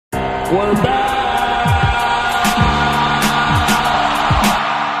We're back.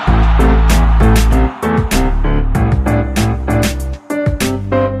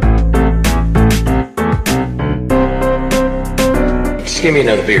 Just give me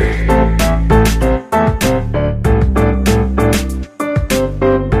another beer.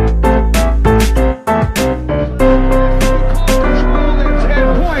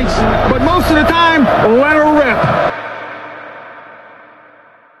 But most of the time, let her rip.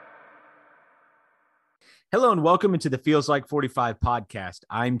 Hello and welcome into the Feels Like 45 podcast.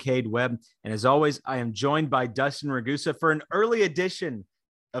 I'm Cade Webb, and as always, I am joined by Dustin Ragusa for an early edition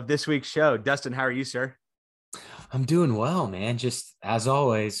of this week's show. Dustin, how are you, sir? I'm doing well, man. Just as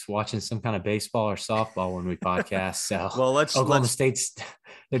always, watching some kind of baseball or softball when we podcast. So, Well, Oklahoma State's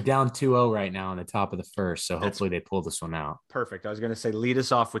they're down 2-0 right now in the top of the first. So hopefully they pull this one out. Perfect. I was going to say lead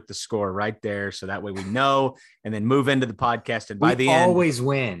us off with the score right there, so that way we know, and then move into the podcast. And by the end, always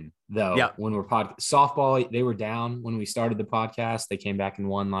win though. Yeah. When we're softball, they were down when we started the podcast. They came back and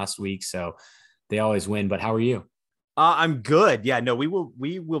won last week, so they always win. But how are you? I'm good. Yeah, no, we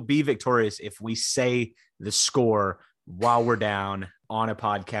will be victorious if we say the score while we're down on a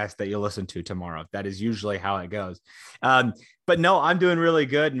podcast that you'll listen to tomorrow. That is usually how it goes. But no, I'm doing really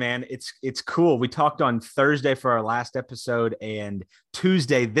good, man. It's cool. We talked on Thursday for our last episode and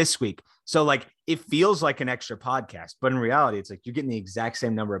Tuesday this week. So like, it feels like an extra podcast, but in reality, it's like you're getting the exact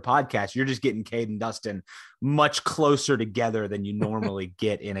same number of podcasts. You're just getting Cade and Dustin much closer together than you normally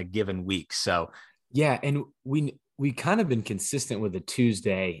get in a given week. So yeah. And we kind of been consistent with a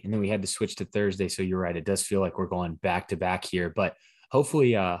Tuesday, and then we had to switch to Thursday. So you're right. It does feel like we're going back to back here, but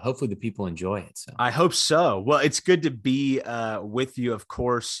hopefully the people enjoy it. So I hope so. Well, it's good to be with you, of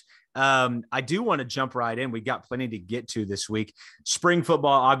course. I do want to jump right in. We got plenty to get to this week. Spring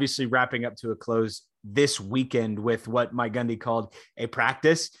football, obviously wrapping up to a close this weekend with what Mike Gundy called a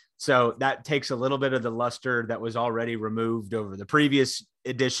practice. So that takes a little bit of the luster that was already removed over the previous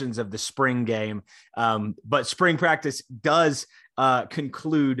editions of the spring game. But spring practice does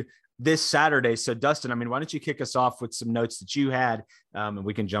conclude this Saturday. So Dustin, I mean, why don't you kick us off with some notes that you had, and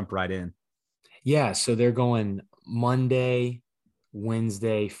we can jump right in. Yeah. So they're going Monday,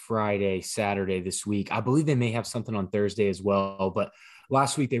 Wednesday, Friday, Saturday this week. I believe they may have something on Thursday as well, but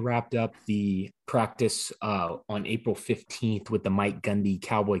last week they wrapped up the practice on April 15th with the Mike Gundy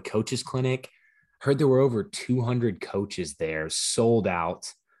Cowboy Coaches Clinic. Heard there were over 200 coaches there, sold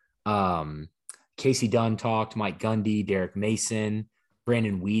out. Casey Dunn talked, Mike Gundy, Derek Mason,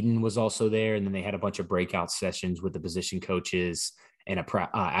 Brandon Whedon was also there. And then they had a bunch of breakout sessions with the position coaches and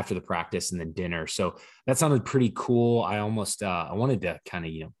after the practice and then dinner. So that sounded pretty cool. I almost I wanted to kind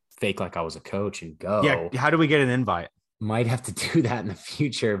of, fake like I was a coach and go. Yeah. How do we get an invite? Might have to do that in the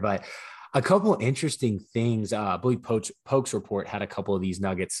future, but a couple interesting things. I believe Pokes Report had a couple of these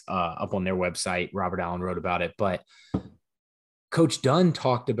nuggets up on their website. Robert Allen wrote about it, but Coach Dunn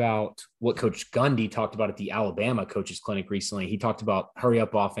talked about what Coach Gundy talked about at the Alabama Coaches Clinic recently. He talked about hurry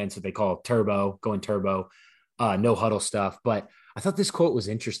up offense, what they call going turbo, no huddle stuff. But I thought this quote was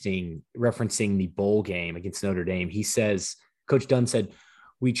interesting, referencing the bowl game against Notre Dame. He says, Coach Dunn said,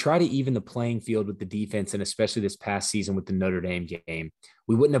 "We try to even the playing field with the defense, and especially this past season with the Notre Dame game.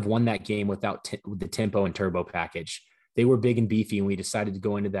 We wouldn't have won that game without the tempo and turbo package. They were big and beefy, and we decided to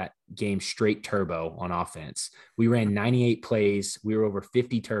go into that game straight turbo on offense. We ran 98 plays. We were over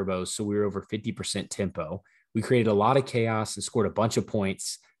 50 turbos, so we were over 50% tempo. We created a lot of chaos and scored a bunch of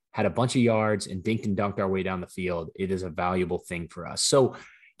points, had a bunch of yards, and dinked and dunked our way down the field. It is a valuable thing for us." So,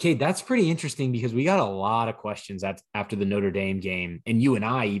 Kate, that's pretty interesting because we got a lot of questions after the Notre Dame game, and you and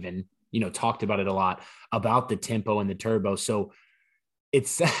I even, talked about it a lot, about the tempo and the turbo. So it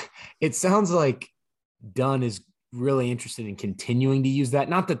sounds like Dunn is really interested in continuing to use that.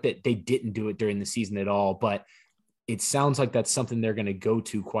 Not that they didn't do it during the season at all, but it sounds like that's something they're going to go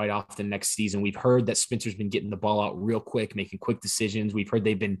to quite often next season. We've heard that Spencer's been getting the ball out real quick, making quick decisions. We've heard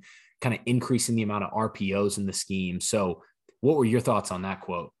they've been kind of increasing the amount of RPOs in the scheme. So what were your thoughts on that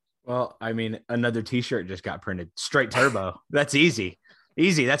quote? Well, I mean, another t-shirt just got printed. Straight turbo. That's easy.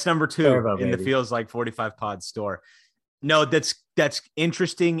 That's number 2 turbo, in the Feels Like 45 pod store. No, that's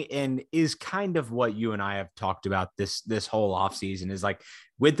interesting, and is kind of what you and I have talked about this whole offseason, is like,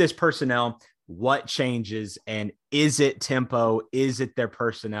 with this personnel, what changes, and is it tempo? Is it their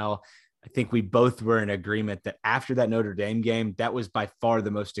personnel? I think we both were in agreement that after that Notre Dame game, that was by far the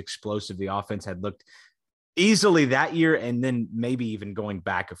most explosive the offense had looked easily that year. And then maybe even going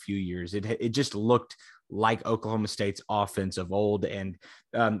back a few years, it just looked like Oklahoma State's offense of old, and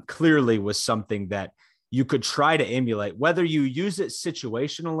clearly was something that you could try to emulate, whether you use it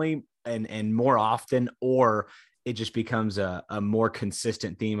situationally and more often, or it just becomes a more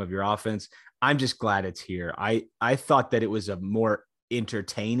consistent theme of your offense. I'm just glad it's here. I thought that it was a more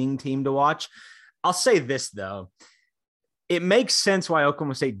entertaining team to watch. I'll say this, though. It makes sense why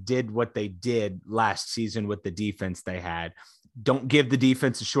Oklahoma State did what they did last season with the defense they had. Don't give the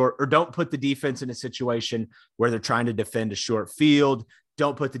defense a short, or don't put the defense in a situation where they're trying to defend a short field.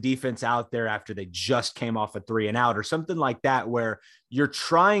 Don't put the defense out there after they just came off a 3-and-out or something like that, where you're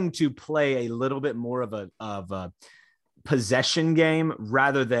trying to play a little bit more of a possession game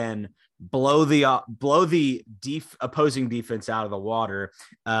rather than blow the opposing defense out of the water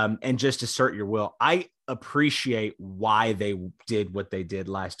and just assert your will. I appreciate why they did what they did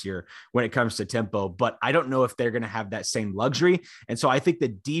last year when it comes to tempo, but I don't know if they're going to have that same luxury. And so I think the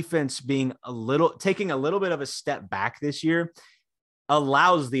defense taking a little bit of a step back this year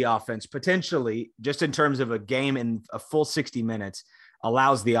allows the offense potentially, just in terms of a game in a full 60 minutes,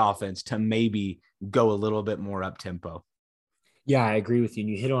 allows the offense to maybe go a little bit more up tempo. Yeah, I agree with you. And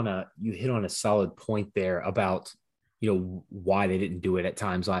you hit on a solid point there about, why they didn't do it at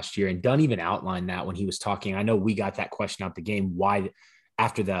times last year. And Dunn even outlined that when he was talking. I know we got that question out the game, why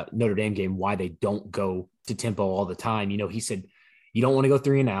after the Notre Dame game, why they don't go to tempo all the time. He said, you don't want to go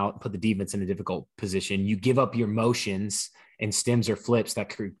 3-and-out, put the defense in a difficult position. You give up your motions and stems or flips that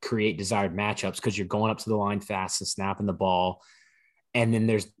could create desired matchups because you're going up to the line fast and snapping the ball. And then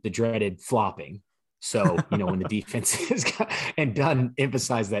there's the dreaded flopping. So, when the defense is, and Dunn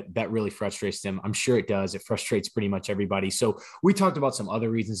emphasized that really frustrates them. I'm sure it does. It frustrates pretty much everybody. So we talked about some other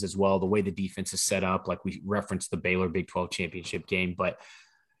reasons as well, the way the defense is set up, like we referenced the Baylor Big 12 championship game. But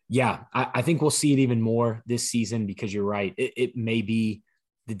yeah, I think we'll see it even more this season because you're right. It may be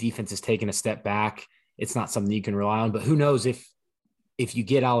the defense is taking a step back. It's not something you can rely on, but who knows if you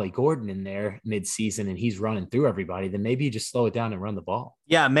get Ollie Gordon in there mid-season and he's running through everybody, then maybe you just slow it down and run the ball.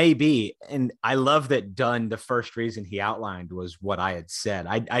 Yeah, maybe. And I love that Dunn, the first reason he outlined was what I had said.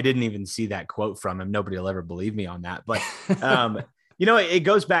 I didn't even see that quote from him. Nobody will ever believe me on that. But, it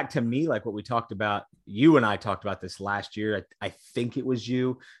goes back to me, like what we talked about. You and I talked about this last year. I think it was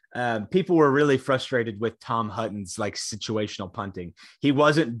you. People were really frustrated with Tom Hutton's like situational punting. He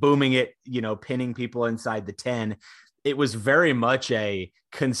wasn't booming it, pinning people inside the 10. It was very much a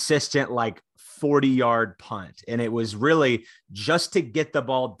consistent, 40-yard punt. And it was really just to get the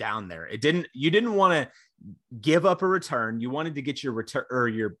ball down there. You didn't want to give up a return. You wanted to get your return or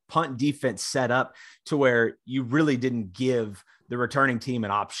your punt defense set up to where you really didn't give the returning team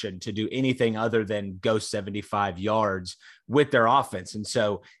an option to do anything other than go 75 yards with their offense. And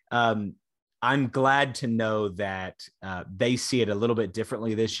so, I'm glad to know that they see it a little bit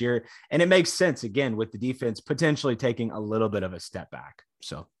differently this year. And it makes sense, again, with the defense potentially taking a little bit of a step back.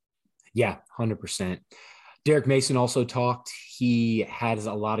 So, yeah, 100%. Derek Mason also talked. He has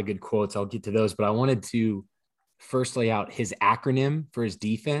a lot of good quotes. I'll get to those, but I wanted to first lay out his acronym for his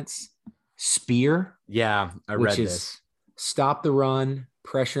defense, SPEAR. Yeah, I read this. Stop the run,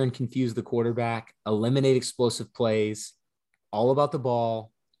 pressure and confuse the quarterback, eliminate explosive plays, all about the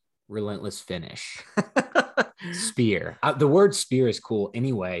ball, relentless finish. SPEAR. The word SPEAR is cool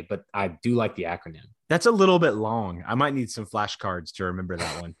anyway, but I do like the acronym. That's a little bit long. I might need some flashcards to remember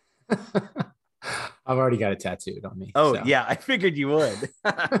that one. I've already got it tattooed on me. Oh, so. Yeah, I figured you would.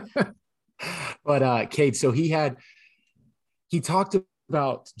 But Cade, so he talked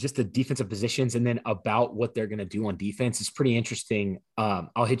about just the defensive positions and then about what they're going to do on defense. It's pretty interesting.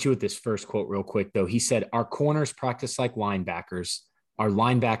 I'll hit you with this first quote real quick, though. He said, our corners practice like linebackers. Our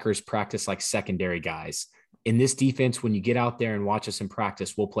linebackers practice like secondary guys. In this defense, when you get out there and watch us in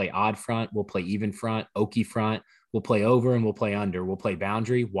practice, we'll play odd front, we'll play even front, Okie front, we'll play over and we'll play under. We'll play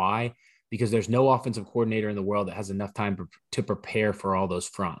boundary. Why? Because there's no offensive coordinator in the world that has enough time to prepare for all those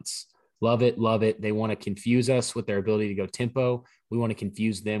fronts. Love it, love it. They want to confuse us with their ability to go tempo. We want to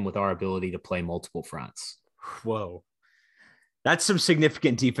confuse them with our ability to play multiple fronts. Whoa. That's some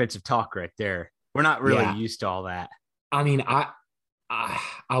significant defensive talk right there. We're not really used to all that. I mean, I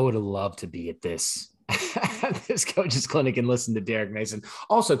would have loved to be at this coach's clinic and listen to Derek Mason,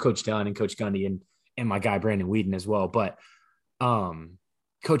 also Coach Dunn and Coach Gundy and my guy Brandon Whedon as well. But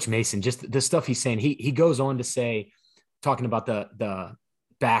Coach Mason, just the stuff he's saying, he goes on to say, talking about the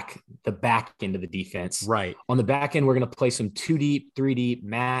back end of the defense. Right. On the back end, we're going to play some 2 deep, 3 deep,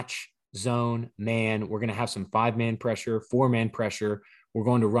 match, zone, man. We're going to have some 5-man pressure, 4-man pressure. We're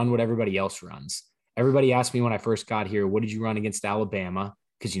going to run what everybody else runs. Everybody asked me when I first got here, what did you run against Alabama?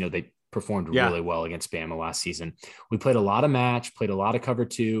 Because, they performed really well against Bama last season. We played a lot of match, played a lot of cover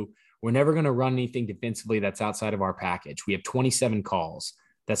 2. We're never going to run anything defensively that's outside of our package. We have 27 calls.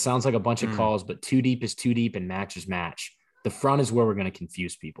 That sounds like a bunch of calls, but 2 deep is 2 deep and match is match. The front is where we're going to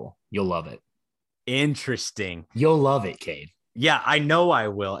confuse people. You'll love it. Interesting. You'll love it, Cade. Yeah, I know I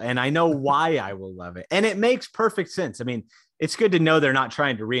will. And I know why I will love it. And it makes perfect sense. I mean, it's good to know they're not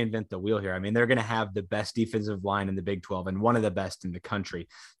trying to reinvent the wheel here. I mean, they're going to have the best defensive line in the Big 12 and one of the best in the country.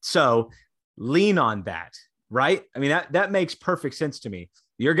 So lean on that, right? I mean, that makes perfect sense to me.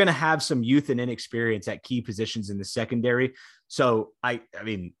 You're going to have some youth and inexperience at key positions in the secondary. So I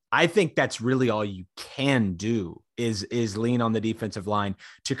mean, I think that's really all you can do is lean on the defensive line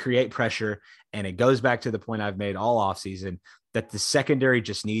to create pressure. And it goes back to the point I've made all offseason that the secondary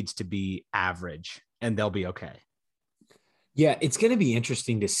just needs to be average and they'll be okay. Yeah, it's going to be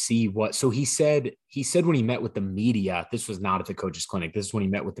interesting to see what. So he said when he met with the media, this was not at the coaches clinic. This is when he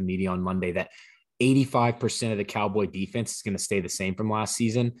met with the media on Monday, that 85% of the Cowboy defense is going to stay the same from last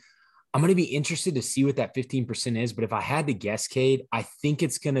season. I'm going to be interested to see what that 15% is. But if I had to guess, Cade, I think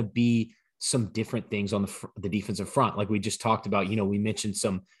it's going to be some different things on the defensive front. Like we just talked about, we mentioned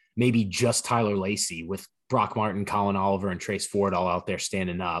some, maybe just Tyler Lacey with Brock Martin, Colin Oliver, and Trace Ford all out there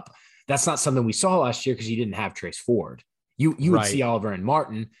standing up. That's not something we saw last year because you didn't have Trace Ford. You would see Oliver and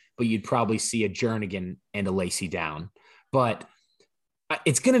Martin, but you'd probably see a Jernigan and a Lacey down. But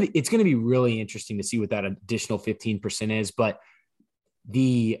it's gonna be really interesting to see what that additional 15% is. But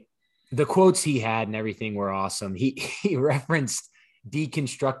the quotes he had and everything were awesome. He referenced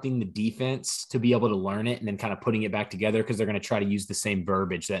deconstructing the defense to be able to learn it and then kind of putting it back together because they're going to try to use the same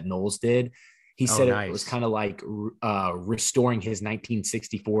verbiage that Knowles did. He said nice. It was kind of like restoring his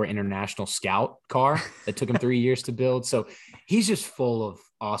 1964 International Scout car that took him 3 years to build. So he's just full of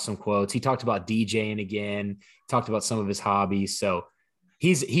awesome quotes. He talked about DJing again, talked about some of his hobbies. So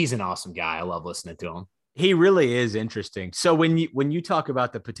he's an awesome guy. I love listening to him. He really is interesting. So when you talk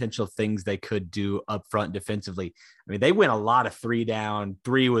about the potential things they could do up front defensively, I mean, they went a lot of 3 down,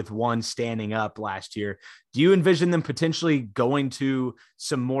 3 with 1 standing up last year. Do you envision them potentially going to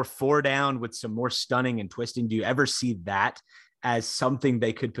some more 4 down with some more stunning and twisting? Do you ever see that as something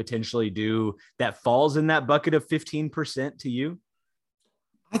they could potentially do that falls in that bucket of 15% to you?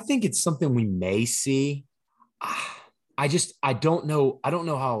 I think it's something we may see. I don't know. I don't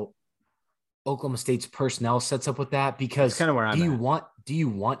know how Oklahoma State's personnel sets up with that, because kind of where do you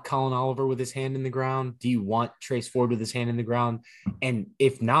want Colin Oliver with his hand in the ground? Do you want Trace Ford with his hand in the ground? And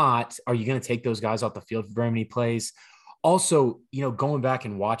if not, are you going to take those guys off the field for very many plays? Also, going back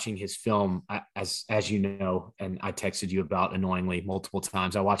and watching his film, as you know, and I texted you about annoyingly multiple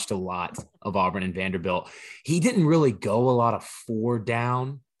times, I watched a lot of Auburn and Vanderbilt. He didn't really go a lot of 4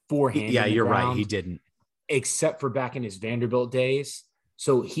 down, 4 hand. Yeah, you're right. He didn't, except for back in his Vanderbilt days.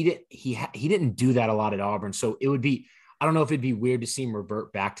 So he didn't do that a lot at Auburn. So it would be, I don't know if it'd be weird to see him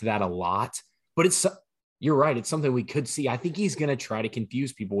revert back to that a lot, but you're right. It's something we could see. I think he's going to try to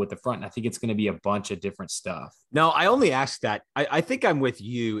confuse people with the front. And I think it's going to be a bunch of different stuff. No, I only asked that. I think I'm with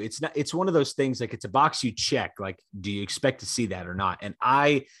you. It's one of those things, like it's a box you check. Like, do you expect to see that or not? And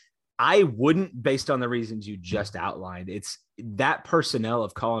I wouldn't, based on the reasons you just outlined. It's that personnel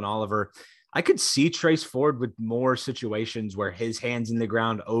of Colin Oliver. I could see Trace Ford with more situations where his hand's in the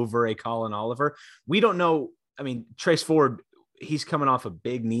ground over a Colin Oliver. We don't know. I mean, Trace Ford, he's coming off a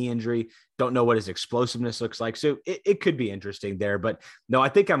big knee injury. Don't know what his explosiveness looks like. So it could be interesting there. But no, I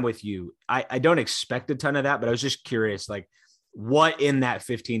think I'm with you. I don't expect a ton of that, but I was just curious, like what in that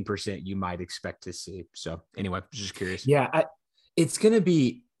 15% you might expect to see. So anyway, just curious. Yeah, it's going to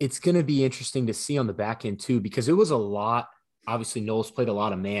be interesting to see on the back end too, because it was a lot. Obviously, Knowles played a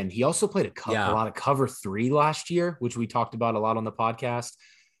lot of man. He also played a lot of cover 3 last year, which we talked about a lot on the podcast,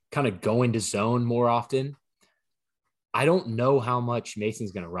 kind of going to zone more often. I don't know how much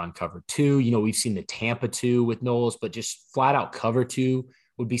Mason's going to run cover 2. We've seen the Tampa 2 with Knowles, but just flat out cover 2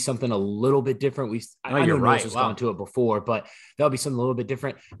 would be something a little bit different. I know Knowles has gone to it before, but that'll be something a little bit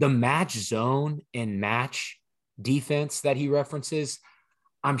different. The match zone and match defense that he references,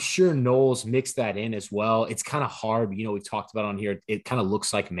 I'm sure Knowles mixed that in as well. It's kind of hard. We've talked about on here, it kind of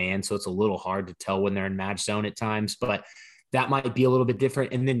looks like man, so it's a little hard to tell when they're in match zone at times, but that might be a little bit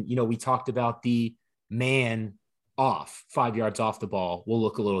different. And then, we talked about the man off 5 yards off the ball will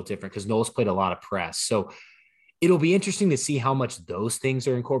look a little different because Knowles played a lot of press. So it'll be interesting to see how much those things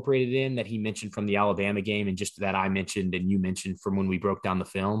are incorporated in that he mentioned from the Alabama game and just that I mentioned and you mentioned from when we broke down the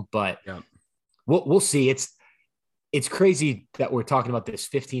film. But we'll see. It's crazy that we're talking about this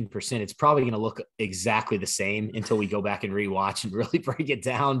 15%. It's probably going to look exactly the same until we go back and rewatch and really break it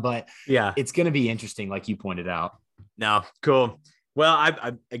down. But yeah, it's going to be interesting, like you pointed out. No, cool. Well,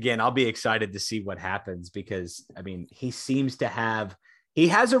 I'll be excited to see what happens because, I mean, he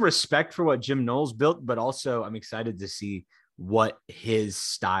has a respect for what Jim Knowles built, but also I'm excited to see what his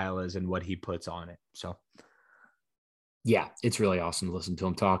style is and what he puts on it. So, yeah, it's really awesome to listen to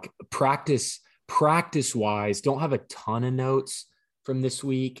him talk. Practice Practice-wise, don't have a ton of notes from this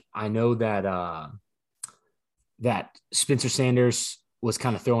week. I know that that Spencer Sanders was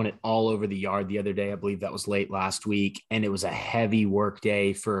kind of throwing it all over the yard the other day. I believe that was late last week. And it was a heavy work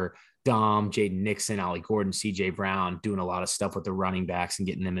day for Dom, Jaden Nixon, Ollie Gordon, CJ Brown, doing a lot of stuff with the running backs and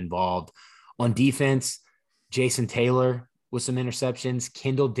getting them involved. On defense, Jason Taylor with some interceptions,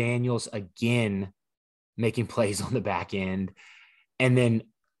 Kendall Daniels again making plays on the back end. And then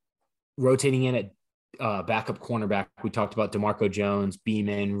rotating in at backup cornerback, we talked about DeMarco Jones,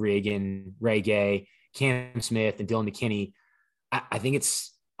 Beeman, Reagan, Ray Gay, Cam Smith, and Dylan McKinney. I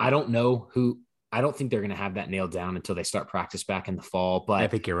don't think they're going to have that nailed down until they start practice back in the fall. But I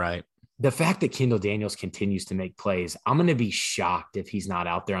think you're right. The fact that Kendall Daniels continues to make plays, I'm going to be shocked if he's not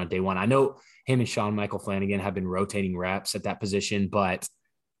out there on day one. I know him and Sean Michael Flanagan have been rotating reps at that position, but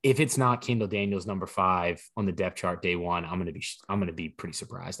if it's not Kendall Daniels number 5 on the depth chart day one, I'm going to be pretty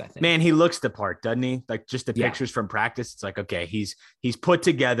surprised, I think. Man, he looks the part, doesn't he? Like just the pictures from practice. It's like, okay, he's put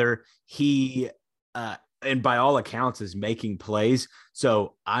together. He and by all accounts is making plays.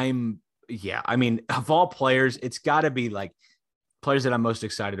 So I mean, of all players, it's got to be like players that I'm most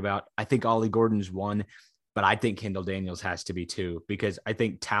excited about. I think Ollie Gordon's one, but I think Kendall Daniels has to be 2, because I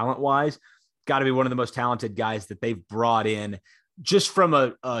think talent-wise, got to be one of the most talented guys that they've brought in just from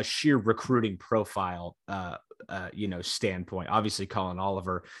a sheer recruiting profile, standpoint. Obviously, Colin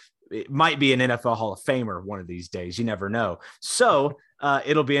Oliver, it might be an NFL Hall of Famer one of these days. You never know. So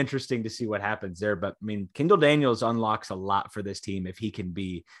it'll be interesting to see what happens there. But I mean, Kendall Daniels unlocks a lot for this team if he can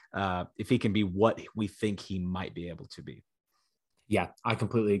be what we think he might be able to be. Yeah, I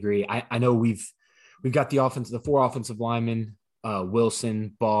completely agree. I know we've got the 4 offensive linemen,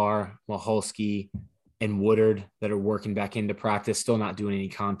 Wilson, Barr, Maholsky, and Woodard that are working back into practice, still not doing any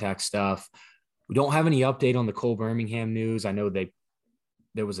contact stuff. We don't have any update on the Cole Birmingham news. I know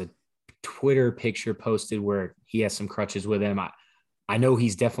there was a Twitter picture posted where he has some crutches with him. I know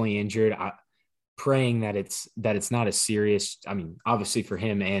he's definitely injured. Praying that it's not as serious. I mean, obviously for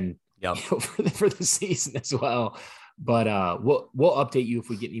him and for the season as well. But we'll update you if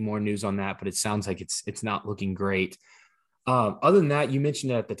we get any more news on that. But it sounds like it's not looking great. Other than that, you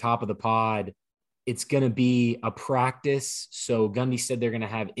mentioned at the top of the pod, it's going to be a practice. So Gundy said they're going to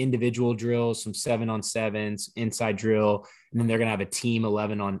have individual drills, some 7-on-7s, inside drill, and then they're going to have a team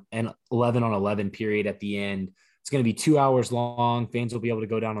 11-on-11 period at the end. It's going to be 2 hours long. Fans will be able to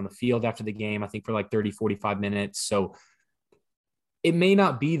go down on the field after the game, I think for like 30, 45 minutes. So it may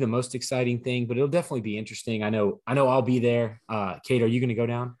not be the most exciting thing, but it'll definitely be interesting. I know I'll be there. Kate, are you going to go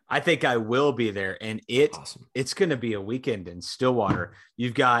down? I think I will be there. And it's going to be a weekend in Stillwater.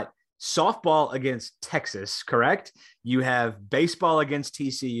 You've got softball against Texas, correct? You have baseball against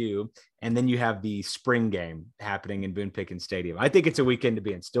TCU, and then you have the spring game happening in Boone Pickens Stadium. I think it's a weekend to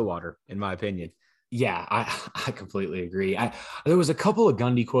be in Stillwater, in my opinion. Yeah, I completely agree. There was a couple of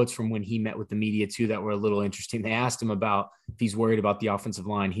Gundy quotes from when he met with the media too that were a little interesting. They asked him about if he's worried about the offensive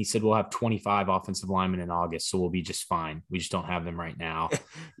line. He said, we'll have 25 offensive linemen in August, so we'll be just fine. We just don't have them right now.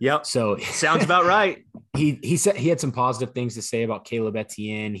 Yep. So sounds about right. He said he had some positive things to say about Caleb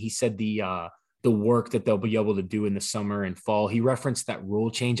Etienne. He said the work that they'll be able to do in the summer and fall. He referenced that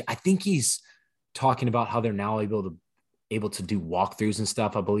rule change. I think he's talking about how they're now able to do walkthroughs and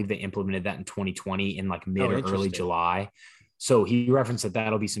stuff. I believe they implemented that in 2020 in like mid or early July. So he referenced that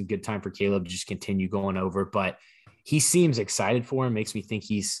that'll be some good time for Caleb to just continue going over, but he seems excited for him. Makes me think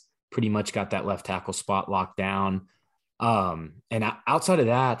he's pretty much got that left tackle spot locked down. And outside of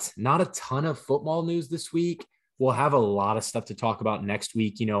that, not a ton of football news this week. We'll have a lot of stuff to talk about next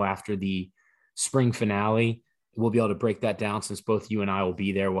week, after the spring finale. We'll be able to break that down since both you and I will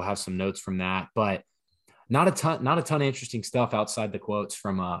be there. We'll have some notes from that, but not a ton of interesting stuff outside the quotes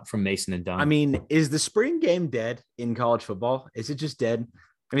from Mason and Dunn. I mean, is the spring game dead in college football? Is it just dead?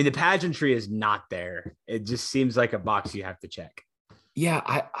 I mean, the pageantry is not there. It just seems like a box you have to check. Yeah,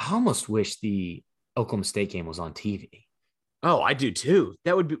 I almost wish the Oklahoma State game was on TV. Oh, I do too.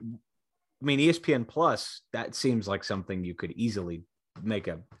 That would be, I mean, ESPN Plus, that seems like something you could easily make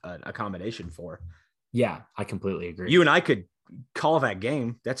an accommodation for. Yeah, I completely agree. You and I could call that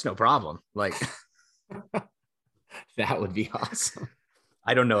game. That's no problem. Like, that would be awesome.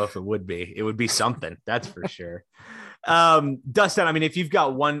 I don't know if it would be. It would be something. That's for sure. Dustin, I mean, if you've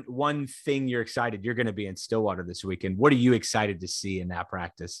got one thing you're excited, you're going to be in Stillwater this weekend. What are you excited to see in that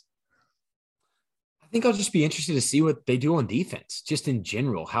practice? I think I'll just be interested to see what they do on defense, just in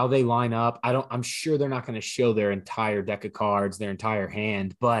general, how they line up. I'm sure they're not going to show their entire deck of cards, their entire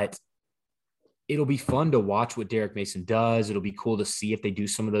hand, but it'll be fun to watch what Derek Mason does. It'll be cool to see if they do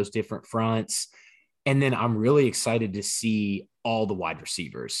some of those different fronts. And then I'm really excited to see all the wide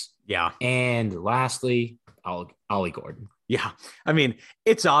receivers. Yeah. And lastly, Ollie Gordon. Yeah. I mean,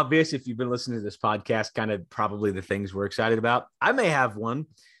 it's obvious if you've been listening to this podcast, kind of probably the things we're excited about. I may have one.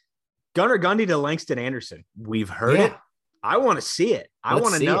 Gunnar Gundy to Langston Anderson. We've heard it. I want to see it. I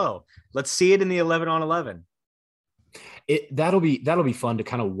want to know. Let's see it in the 11-on-11. That'll be fun to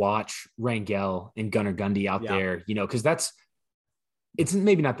kind of watch Rangel and Gunnar Gundy out there, because it's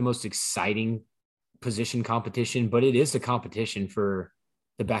maybe not the most exciting position competition, but it is the competition for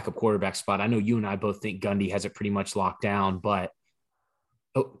the backup quarterback spot. I know you and I both think Gundy has it pretty much locked down, but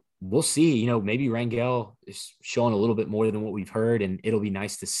we'll see. Maybe Rangel is showing a little bit more than what we've heard, and it'll be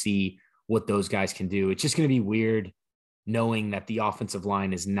nice to see what those guys can do. It's just going to be weird knowing that the offensive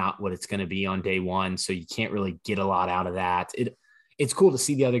line is not what it's going to be on day one, so you can't really get a lot out of that. It's cool to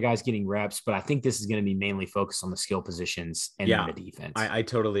see the other guys getting reps, but I think this is going to be mainly focused on the skill positions and the defense. I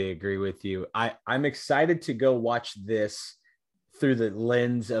totally agree with you. I'm excited to go watch this through the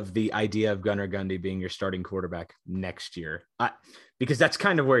lens of the idea of Gunnar Gundy being your starting quarterback next year, because that's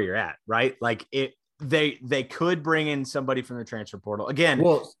kind of where you're at, right? Like they could bring in somebody from the transfer portal again.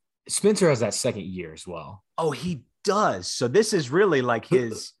 Well, Spencer has that second year as well. Oh, he does. So this is really like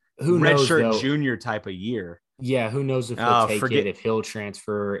his redshirt junior type of year. Yeah, who knows if he'll take it, if he'll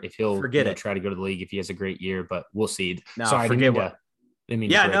transfer, if he'll try to go to the league if he has a great year, but we'll see. No, sorry, forget what.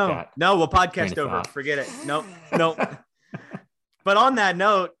 No, we'll podcast over. Forget it. Nope. But on that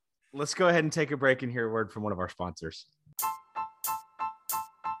note, let's go ahead and take a break and hear a word from one of our sponsors.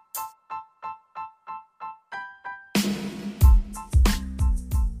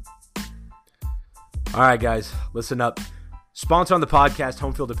 All right, guys, listen up. Sponsor on the podcast,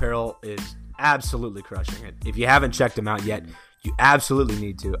 Home Field Apparel, is absolutely crushing it. If you haven't checked them out yet, you absolutely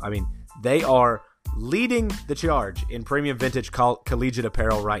need to. I mean, they are leading the charge in premium vintage collegiate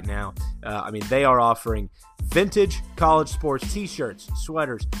apparel right now. They are offering vintage college sports t-shirts,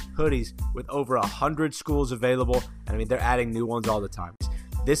 sweaters, hoodies with over 100 schools available. And they're adding new ones all the time.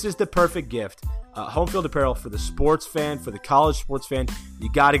 This is the perfect gift. Home Field Apparel for the sports fan, for the college sports fan.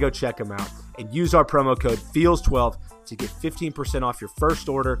 You got to go check them out and use our promo code FEELS12 to get 15% off your first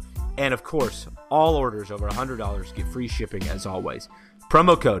order. And of course, all orders over $100 get free shipping as always.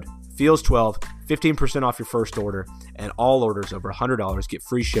 Promo code FEELS12, 15% off your first order, and all orders over $100 get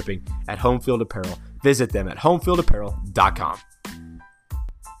free shipping at Home Field Apparel. Visit them at homefieldapparel.com.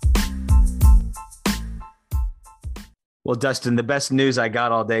 Well, Dustin, the best news I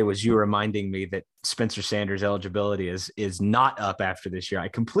got all day was you reminding me that Spencer Sanders' eligibility is not up after this year. I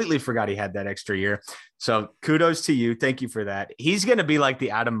completely forgot he had that extra year. So kudos to you. Thank you for that. He's going to be like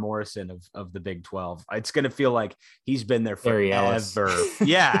the Adam Morrison of the Big 12. It's going to feel like he's been there forever.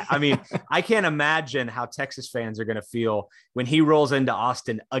 Yeah. I can't imagine how Texas fans are going to feel when he rolls into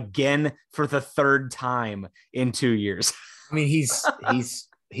Austin again for the third time in 2 years.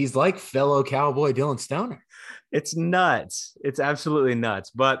 He's like fellow Cowboy Dylan Stoner. It's nuts. It's absolutely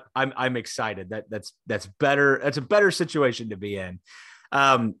nuts. But I'm excited. That's better. That's a better situation to be in.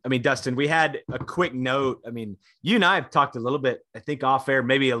 Dustin, we had a quick note. You and I have talked a little bit, I think off air,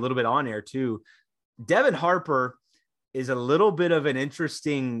 maybe a little bit on air too. Devin Harper is a little bit of an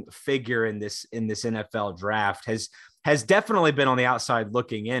interesting figure in this NFL draft. Has definitely been on the outside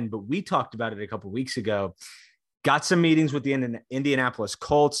looking in, but we talked about it a couple of weeks ago. Got some meetings with the Indianapolis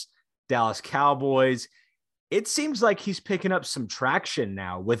Colts, Dallas Cowboys. It seems like he's picking up some traction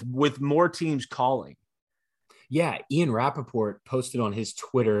now with more teams calling. Yeah, Ian Rappaport posted on his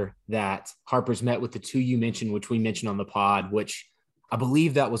Twitter that Harper's met with the two you mentioned, which we mentioned on the pod, which I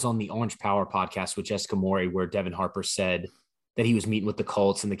believe that was on the Orange Power podcast with Jessica Maury, where Devin Harper said that he was meeting with the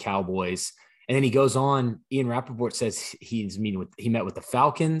Colts and the Cowboys. And then he goes on, Ian Rappaport says he met with the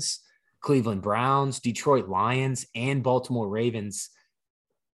Falcons, Cleveland Browns, Detroit Lions, and Baltimore Ravens.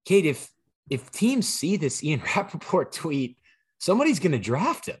 Kate, if teams see this Ian Rappaport tweet, somebody's going to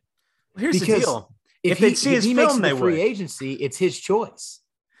draft him. Here's the deal. If they see his film, they free agency, it's his choice.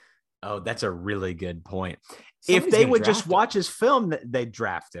 Oh, that's a really good point. If they would just watch his film, they'd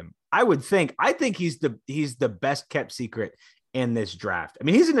draft him. I think he's the best kept secret in this draft.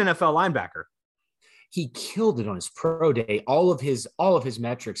 He's an NFL linebacker. He killed it on his pro day. All of his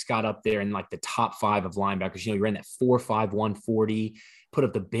metrics got up there in like the top 5 of linebackers. He ran that 4.5 140, put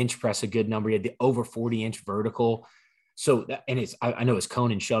up the bench press a good number. He had the over 40-inch vertical. So, I know his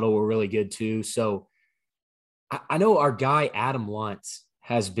cone and shuttle were really good too. So I know our guy, Adam Lunt,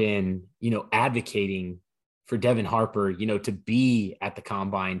 has been, advocating for Devin Harper, to be at the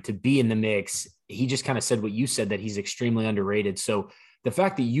combine, to be in the mix. He just kind of said what you said, that he's extremely underrated. So the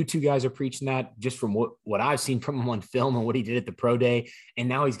fact that you two guys are preaching that, just from what I've seen from him on film and what he did at the pro day, and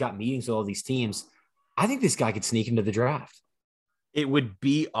now he's got meetings with all these teams, I think this guy could sneak into the draft. It would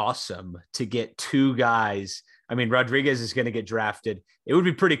be awesome to get two guys. I mean, Rodriguez is going to get drafted. It would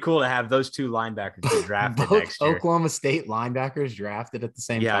be pretty cool to have those two linebackers get drafted next year. Oklahoma State linebackers drafted at the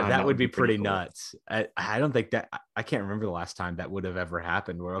same time. Yeah, that would be pretty cool. Nuts. I don't think that – I can't remember the last time that would have ever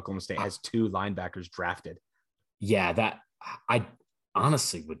happened where Oklahoma State has two linebackers drafted. Yeah, that – I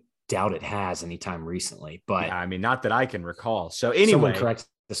honestly would doubt it has anytime recently. But yeah, I mean, not that I can recall. So anyway – someone correct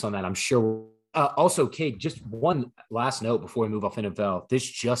us on that. I'm sure – also, Kate, just one last note before we move off NFL. This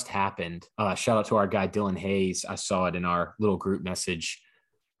just happened. Shout out to our guy, Dylan Hayes. I saw it in our little group message.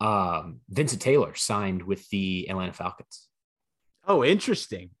 Vincent Taylor signed with the Atlanta Falcons. Oh,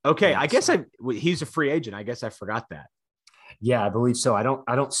 interesting. Okay. I guess he's a free agent. I guess I forgot that. Yeah, I believe so. I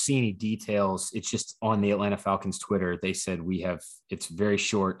don't see any details. It's just on the Atlanta Falcons Twitter. They said it's very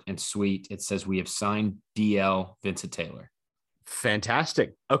short and sweet. It says we have signed DL Vincent Taylor.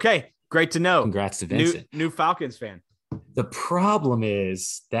 Fantastic. Okay. Great to know. Congrats to Vincent. New Falcons fan. The problem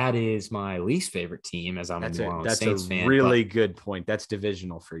is that is my least favorite team as I'm a New Orleans Saints fan. That's a really good point. That's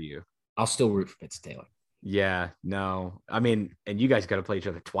divisional for you. I'll still root for Vincent Taylor. Yeah, no. I mean, and you guys got to play each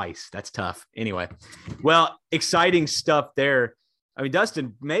other twice. That's tough. Anyway, well, exciting stuff there. I mean,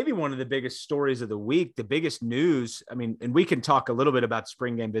 Dustin, maybe one of the biggest stories of the week, the biggest news. I mean, and we can talk a little bit about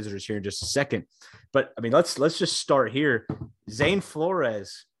spring game visitors here in just a second. But I mean, let's just start here. Zane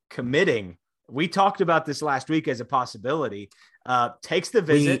Flores committing. We talked about this last week as a possibility. Takes the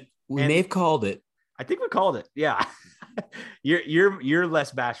visit. We may have called it. I think we called it. Yeah. You're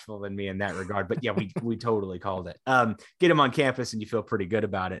less bashful than me in that regard, but yeah, we totally called it. Get him on campus and you feel pretty good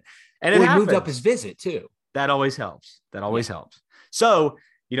about it. And it moved up his visit too. That always helps. Helps. So,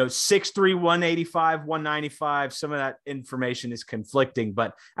 6'3", 185, 195. Some of that information is conflicting,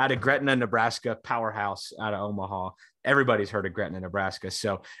 but out of Gretna, Nebraska, powerhouse out of Omaha. Everybody's heard of Gretna, Nebraska.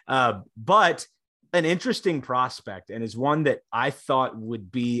 So, but an interesting prospect, and is one that I thought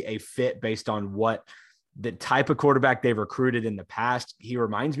would be a fit based on what the type of quarterback they've recruited in the past. He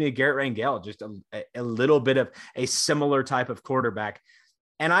reminds me of Garrett Rangel, just a little bit of a similar type of quarterback.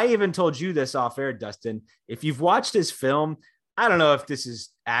 And I even told you this off air, Dustin, if you've watched his film, I don't know if this is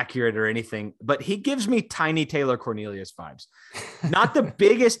accurate or anything, but he gives me tiny Taylor Cornelius vibes. Not the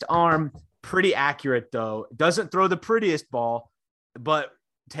biggest arm, pretty accurate though. Doesn't throw the prettiest ball, but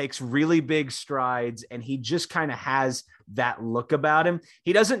takes really big strides. And he just kind of has that look about him.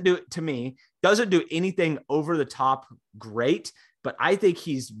 He doesn't do anything over the top great, but I think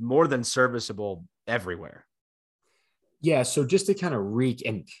he's more than serviceable everywhere. Yeah. So just to kind of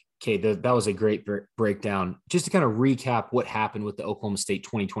that was a great breakdown. Just to kind of recap what happened with the Oklahoma State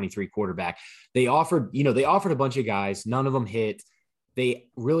 2023 quarterback. They offered a bunch of guys. None of them hit. They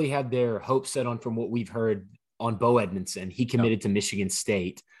really had their hopes set on, from what we've heard, on Bo Edmondson. He committed to Michigan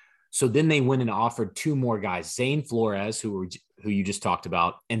State. So then they went and offered two more guys, Zane Flores, who you just talked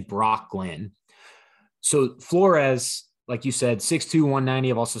about, and Brock Glenn. So Flores, like you said, 6'2", 190.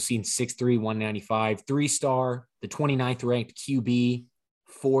 I've also seen 6'3", 195, 3-star, the 29th ranked QB,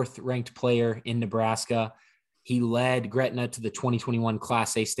 4th ranked player in Nebraska. He led Gretna to the 2021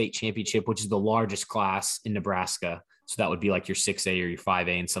 Class A state championship, which is the largest class in Nebraska. So that would be like your 6A or your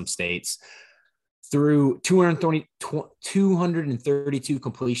 5A in some states. Through 232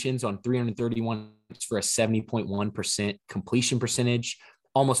 completions on 331 for a 70.1% completion percentage,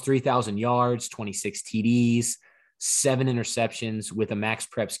 almost 3,000 yards, 26 TDs, 7 interceptions with a Max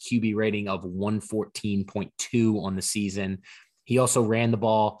Preps QB rating of 114.2 on the season. He also ran the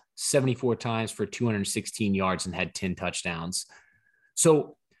ball 74 times for 216 yards and had 10 touchdowns.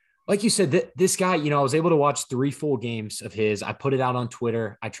 So, like you said, this guy, I was able to watch 3 full games of his. I put it out on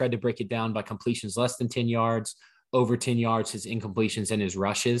Twitter. I tried to break it down by completions less than 10 yards, over 10 yards, his incompletions and his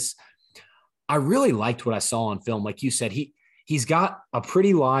rushes. I really liked what I saw on film. Like you said, he's got a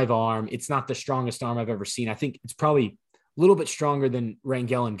pretty live arm. It's not the strongest arm I've ever seen. I think it's probably a little bit stronger than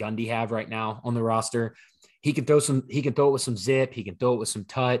Rangel and Gundy have right now on the roster. He can throw it with some zip. He can throw it with some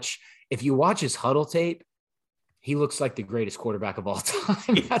touch. If you watch his huddle tape, he looks like the greatest quarterback of all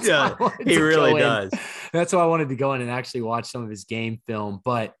time. He really does. That's why I wanted to go in and actually watch some of his game film,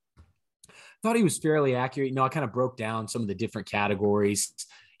 but thought he was fairly accurate. I kind of broke down some of the different categories.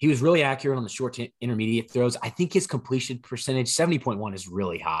 He was really accurate on the short to intermediate throws. I think his completion percentage, 70.1, is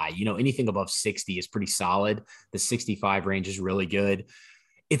really high. Anything above 60 is pretty solid. The 65 range is really good.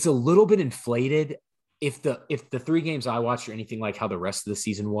 It's a little bit inflated if the 3 games I watched are anything like how the rest of the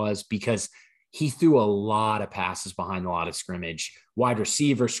season was, because he threw a lot of passes behind the line of scrimmage, wide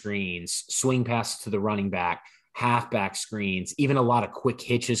receiver screens, swing passes to the running back, halfback screens, even a lot of quick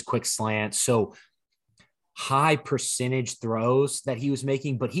hitches, quick slants. So high percentage throws that he was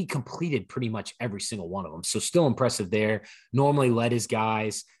making, but he completed pretty much every single one of them. So still impressive there. Normally led his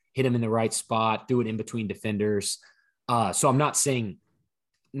guys, hit him in the right spot, threw it in between defenders. So I'm not saying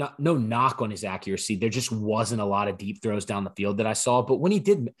no knock on his accuracy. There just wasn't a lot of deep throws down the field that I saw. But when he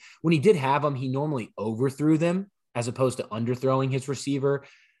did have them, he normally overthrew them as opposed to underthrowing his receiver,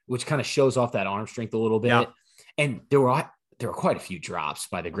 which kind of shows off that arm strength a little bit. Yeah. And there were quite a few drops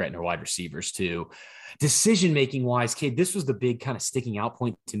by the Gretna wide receivers too. Decision-making wise, Cade, this was the big kind of sticking out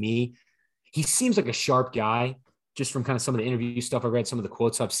point to me. He seems like a sharp guy just from kind of some of the interview stuff I read, some of the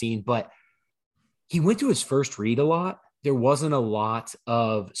quotes I've seen, but he went to his first read a lot. There wasn't a lot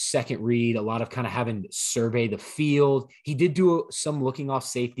of second read, a lot of kind of having to survey the field. He did do some looking off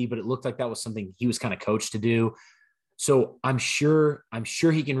safety, but it looked like that was something he was kind of coached to do. So I'm sure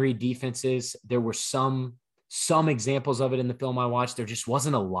he can read defenses. There were some examples of it in the film I watched. There just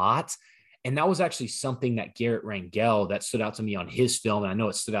wasn't a lot. And that was actually something that Garrett Rangel, that stood out to me on his film. And I know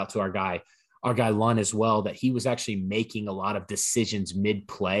it stood out to our guy Lund as well, that he was actually making a lot of decisions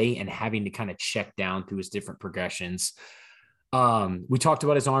mid-play and having to kind of check down through his different progressions. We talked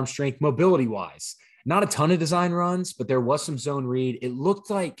about his arm strength, mobility-wise. Not a ton of design runs, but there was some zone read. It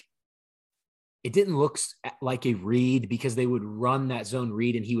didn't look like a read because they would run that zone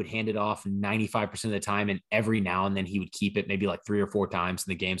read and he would hand it off 95% of the time. And every now and then he would keep it maybe like 3 or 4 times in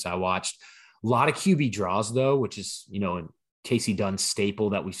the games I watched. A lot of QB draws though, which is, a Casey Dunn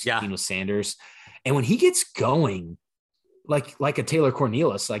staple that we've seen with Sanders. And when he gets going, like a Taylor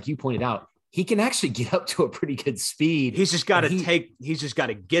Cornelius, like you pointed out, he can actually get up to a pretty good speed. He's just got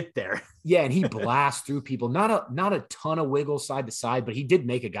to get there. Yeah. And he blasts through people, not a ton of wiggle side to side, but he did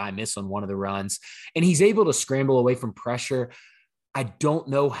make a guy miss on one of the runs and he's able to scramble away from pressure. I don't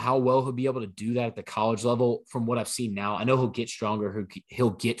know how well he'll be able to do that at the college level from what I've seen now. I know he'll get stronger, he'll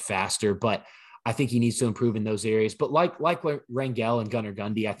get faster, but I think he needs to improve in those areas. But like Rangel and Gunnar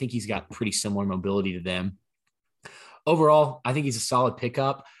Gundy, I think he's got pretty similar mobility to them. Overall, I think he's a solid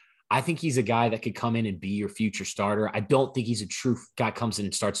pickup. I think he's a guy that could come in and be your future starter. I don't think he's a true guy comes in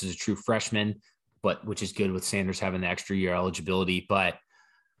and starts as a true freshman, which is good with Sanders having the extra year eligibility. But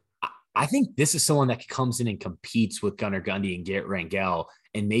I think this is someone that comes in and competes with Gunnar Gundy and Garrett Rangel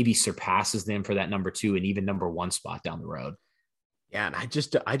and maybe surpasses them for that number 2 and even number 1 spot down the road. Yeah, and I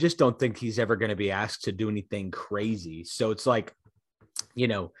just don't think he's ever going to be asked to do anything crazy. So it's like,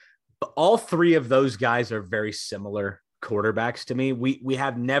 all 3 of those guys are very similar quarterbacks to me. We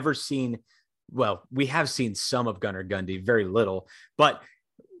have never seen, we have seen some of Gunnar Gundy, very little, but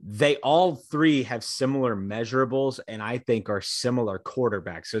they all 3 have similar measurables and I think are similar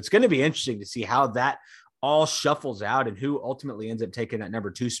quarterbacks. So it's going to be interesting to see how that all shuffles out and who ultimately ends up taking that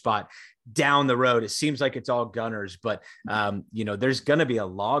number 2 spot down the road. It seems like it's all Gunners, but there's going to be a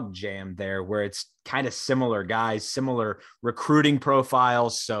log jam there where it's kind of similar guys, similar recruiting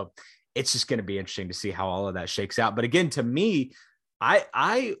profiles. So it's just going to be interesting to see how all of that shakes out. But again, to me,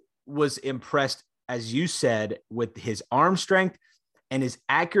 I was impressed, as you said, with his arm strength and his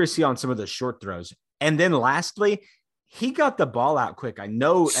accuracy on some of the short throws. And then lastly, he got the ball out quick. I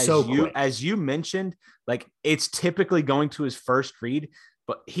know as you mentioned, like it's typically going to his first read,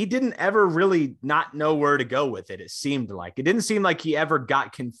 but he didn't ever really not know where to go with it. It didn't seem like he ever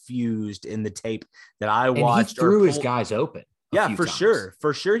got confused in the tape that I watched. He threw his guys open. Yeah, for sure.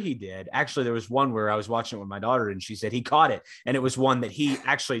 For sure he did. Actually, there was one where I was watching it with my daughter and she said he caught it. And it was one that he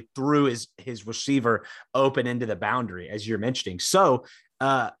actually threw his receiver open into the boundary, as you're mentioning. So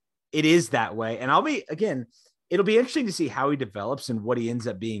it is that way. And it'll be interesting to see how he develops and what he ends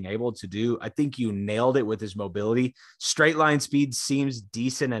up being able to do. I think you nailed it with his mobility. Straight line speed seems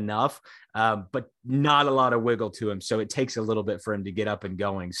decent enough, but not a lot of wiggle to him. So it takes a little bit for him to get up and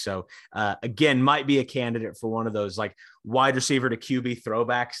going. So again, might be a candidate for one of those like wide receiver to QB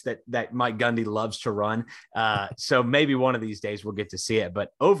throwbacks that Mike Gundy loves to run. So maybe one of these days we'll get to see it.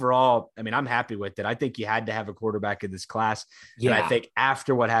 But overall, I mean, I'm happy with it. I think you had to have a quarterback in this class. Yeah. And I think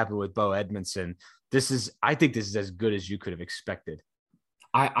after what happened with Bo Edmondson, I think this is as good as you could have expected.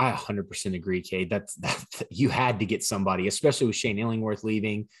 I 100% agree, Cade. That's you had to get somebody, especially with Shane Illingworth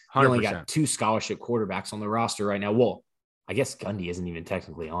leaving. 100%. You only got 2 scholarship quarterbacks on the roster right now. Well, I guess Gundy isn't even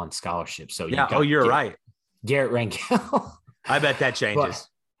technically on scholarship. So you're right. Garrett Rangel. I bet that changes.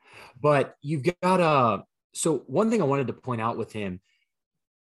 But you've got so one thing I wanted to point out with him,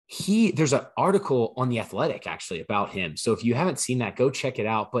 there's an article on The Athletic actually about him. So if you haven't seen that, go check it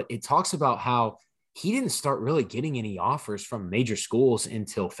out. But it talks about how he didn't start really getting any offers from major schools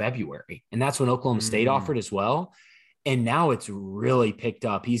until February. And that's when Oklahoma State offered as well. And now it's really picked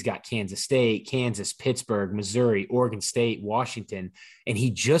up. He's got Kansas State, Kansas, Pittsburgh, Missouri, Oregon State, Washington. And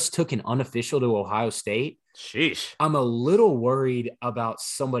he just took an unofficial to Ohio State. Sheesh. I'm a little worried about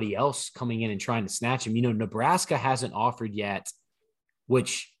somebody else coming in and trying to snatch him. Nebraska hasn't offered yet,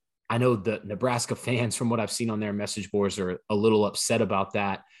 which I know the Nebraska fans, from what I've seen on their message boards, are a little upset about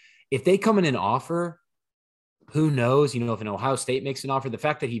that. If they come in and offer, who knows, if an Ohio State makes an offer, the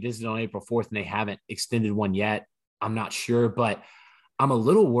fact that he visited on April 4th and they haven't extended one yet, I'm not sure, but I'm a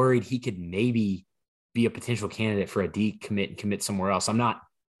little worried he could maybe be a potential candidate for a decommit and commit somewhere else. I'm not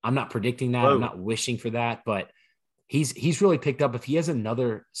predicting that. Whoa. I'm not wishing for that, but he's really picked up. If he has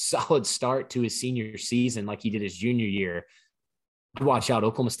another solid start to his senior season, like he did his junior year, watch out.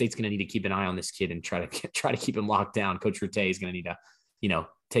 Oklahoma State's going to need to keep an eye on this kid and try to keep him locked down. Coach Rattay is going to need to,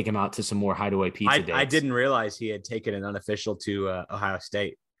 take him out to some more hideaway pizza dates. I didn't realize he had taken an unofficial to Ohio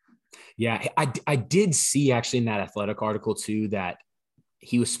State. Yeah, I did see actually in that Athletic article too that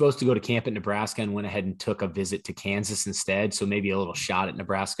he was supposed to go to camp at Nebraska and went ahead and took a visit to Kansas instead. So maybe a little shot at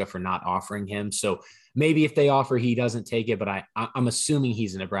Nebraska for not offering him. So maybe if they offer, he doesn't take it. But I'm assuming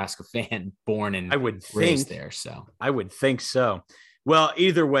he's a Nebraska fan, born and raised there. So I would think so. Well,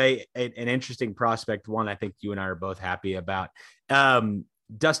 either way, an interesting prospect. One, I think you and I are both happy about.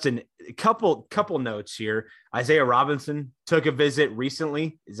 Dustin, a couple notes here. Isaiah Robinson took a visit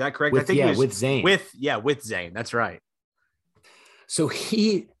recently. Is that correct? I think with Zane. With Zane. That's right. So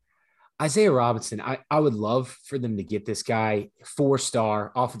Isaiah Robinson, I would love for them to get this guy,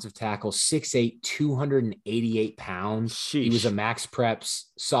 4-star offensive tackle, 6'8", 288 pounds. Sheesh. He was a Max Preps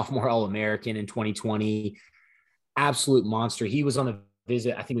sophomore All-American in 2020. Absolute monster. He was on a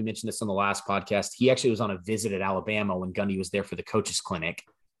visit. I think we mentioned this on the last podcast. He actually was on a visit at Alabama when Gundy was there for the coaches clinic,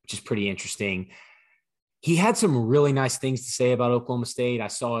 which is pretty interesting. He had some really nice things to say about Oklahoma State. I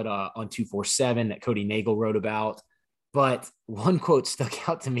saw it on 247 that Cody Nagel wrote about. But one quote stuck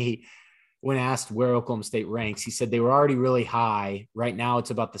out to me when asked where Oklahoma State ranks. He said they were already really high. Right now it's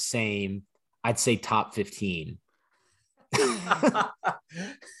about the same. I'd say top 15.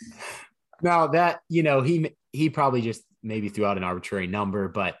 Now that, he probably just maybe threw out an arbitrary number,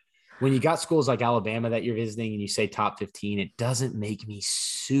 but when you got schools like Alabama that you're visiting and you say top 15, it doesn't make me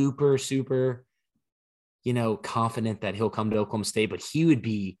super, super, confident that he'll come to Oklahoma State, but he would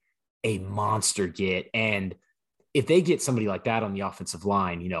be a monster get. And if they get somebody like that on the offensive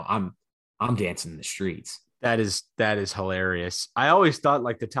line, I'm dancing in the streets. That is hilarious. I always thought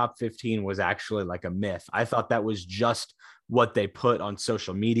like the top 15 was actually like a myth. I thought that was just what they put on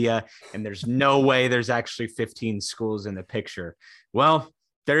social media, and there's no way there's actually 15 schools in the picture. Well,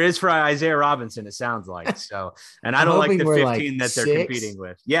 there is for Isaiah Robinson, it sounds like. So, and I don't like the 15 like that they're competing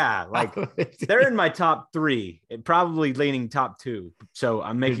with. Yeah, like they're in my top 3, probably leaning top 2. So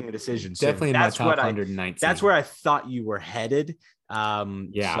I'm making a decision. Definitely in my top 119. That's where I thought you were headed.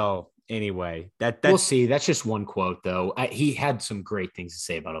 Yeah. So anyway, that we'll see. That's just one quote, though. He had some great things to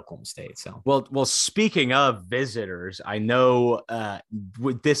say about Oklahoma State. So well. Speaking of visitors, I know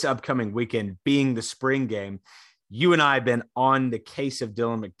with this upcoming weekend being the spring game, you and I have been on the case of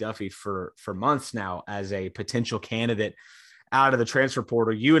Dylan McDuffie for months now as a potential candidate out of the transfer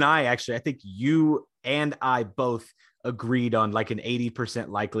portal. You and I actually, I think you and I both agreed on like an 80%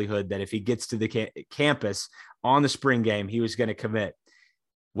 likelihood that if he gets to the campus on the spring game, he was going to commit.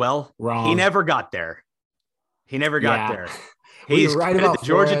 Well, wrong. He never got there. He never got there. He's right about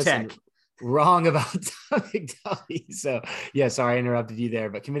Georgia Tech. Wrong about McDuffie. So, yeah, sorry I interrupted you there,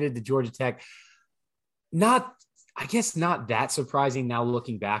 but committed to Georgia Tech. I guess not that surprising now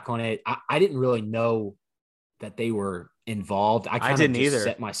looking back on it. I didn't really know that they were involved. I kind of just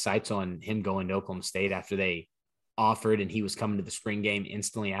set my sights on him going to Oklahoma State after they offered and he was coming to the spring game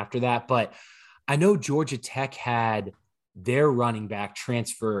instantly after that. But I know Georgia Tech had their running back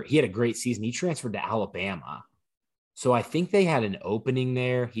transfer. He had a great season. He transferred to Alabama. So I think they had an opening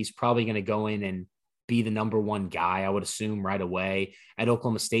there. He's probably going to go in and be the number 1 guy, I would assume, right away at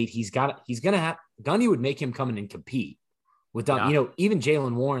Oklahoma State. He's going to have Gundy would make him come in and compete with even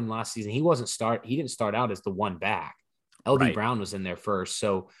Jalen Warren last season. He didn't start out as the 1 back. LD Brown was in there first.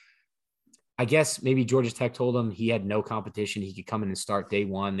 So I guess maybe Georgia Tech told him he had no competition. He could come in and start day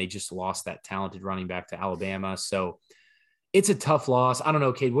 1. They just lost that talented running back to Alabama. So it's a tough loss. I don't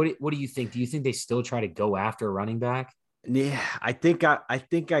know, Cade. What do you think? Do you think they still try to go after a running back? Yeah, I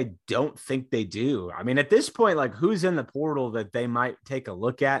don't think they do. I mean, at this point, like who's in the portal that they might take a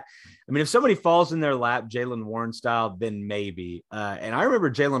look at? I mean, if somebody falls in their lap, Jalen Warren style, then maybe. And I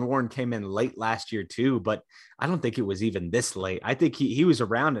remember Jalen Warren came in late last year too, but I don't think it was even this late. I think he was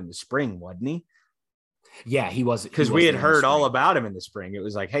around in the spring, wasn't he? Yeah, he was. Because we had heard all about him in the spring. It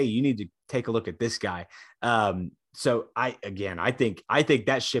was like, hey, you need to take a look at this guy. So I think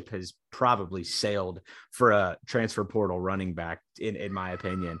that ship has probably sailed for a transfer portal running back in my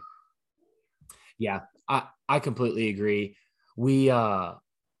opinion. Yeah, I completely agree. We have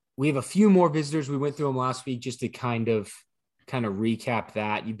a few more visitors. We went through them last week just to kind of recap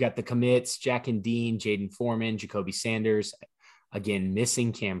that. You've got the commits, Jack and Dean, Jaden Foreman, Jacoby Sanders, again,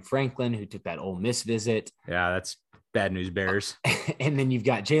 missing Cam Franklin, who took that Ole Miss visit. Yeah, that's bad news bears. And then you've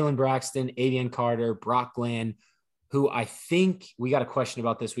got Jalen Braxton, Avian Carter, Brock Glenn, who I think we got a question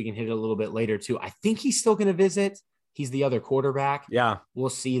about this. We can hit it a little bit later too. I think he's still going to visit. He's the other quarterback. Yeah. We'll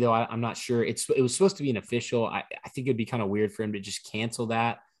see though. I'm not sure. It was supposed to be an official. I think it'd be kind of weird for him to just cancel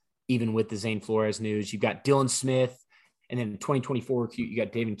that, even with the Zane Flores news. You've got Dylan Smith, and then 2024 recruit, you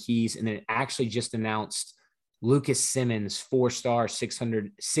got David Keys, and then it actually just announced Lucas Simmons, 4-star,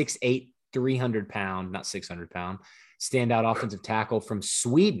 6'8", 300 pound, not 600 pound, standout offensive tackle from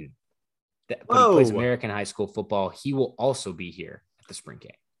Sweden. But he plays American high school football. He will also be here at the spring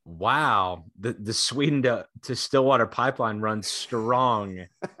game. Wow. The Sweden to Stillwater pipeline runs strong.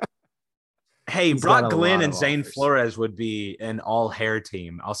 Hey, Brock Glenn and Zane Flores would be an all-hair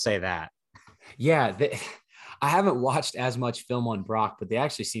team. I'll say that. Yeah. I haven't watched as much film on Brock, but they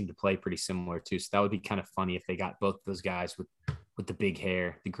actually seem to play pretty similar too. So that would be kind of funny if they got both those guys with the big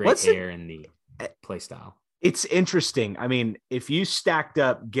hair, the great hair, and the play style. It's interesting. I mean, if you stacked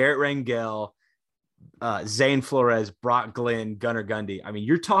up Garrett Rangel, Zane Flores, Brock Glenn, Gunnar Gundy, I mean,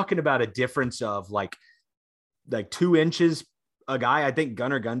 you're talking about a difference of like 2 inches a guy. I think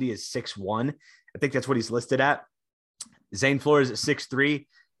Gunnar Gundy is 6'1". I think that's what he's listed at. Zane Flores at 6'3". I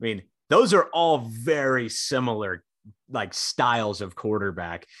mean, those are all very similar like styles of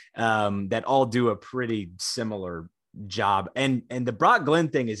quarterback that all do a pretty similar job. And the Brock Glenn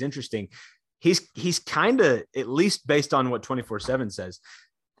thing is interesting. He's kind of, at least based on what 24/7 says,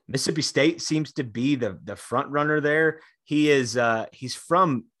 Mississippi State seems to be the front runner there. He's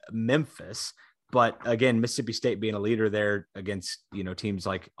from Memphis, but again, Mississippi State being a leader there against, teams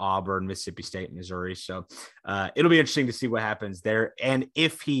like Auburn, Mississippi State, Missouri. So it'll be interesting to see what happens there. And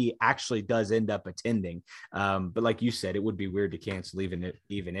if he actually does end up attending, but like you said, it would be weird to cancel even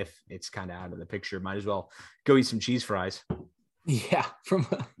if it's kind of out of the picture. Might as well go eat some cheese fries. Yeah,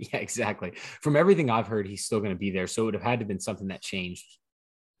 exactly. From everything I've heard, he's still going to be there. So it would have had to have been something that changed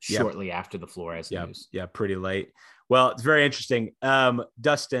shortly after the Flores news. Yeah, pretty late. Well, it's very interesting.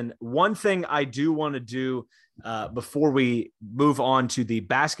 Dustin, one thing I do want to do before we move on to the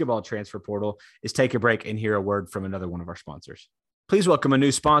basketball transfer portal is take a break and hear a word from another one of our sponsors. Please welcome a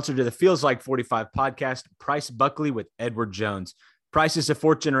new sponsor to the Feels Like 45 podcast, Price Buckley with Edward Jones. Price is the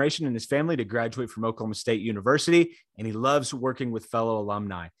 4th generation in his family to graduate from Oklahoma State University, and he loves working with fellow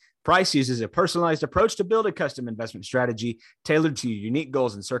alumni. Price uses a personalized approach to build a custom investment strategy tailored to your unique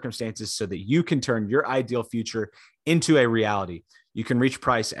goals and circumstances so that you can turn your ideal future into a reality. You can reach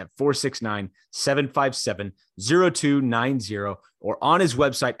Price at 469-757-0290 or on his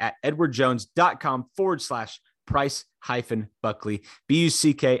website at edwardjones.com/Price-Buckley, Buckley.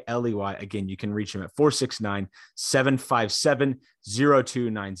 Again, you can reach him at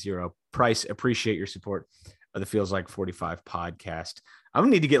 469-757-0290. Price, appreciate your support of the Feels Like 45 podcast. I'm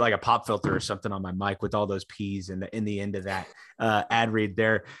gonna need to get like a pop filter or something on my mic with all those P's in the end of that ad read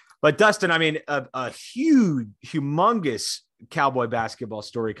there. But Dustin, I mean, a humongous Cowboy basketball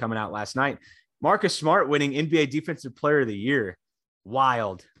story coming out last night. Marcus Smart winning NBA Defensive Player of the Year.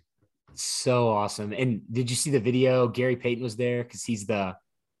 Wild. So awesome. And did you see the video? Gary Payton was there because he's the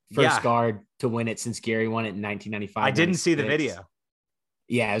first guard to win it since Gary won it in 1995. I didn't see the video.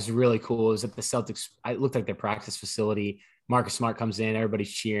 Yeah, it was really cool. It was at the Celtics. It looked like their practice facility. Marcus Smart comes in,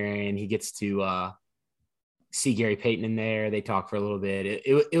 everybody's cheering. He gets to see Gary Payton in there. They talk for a little bit.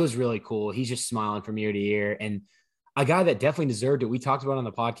 It was really cool. He's just smiling from ear to ear. And a guy that definitely deserved it. We talked about on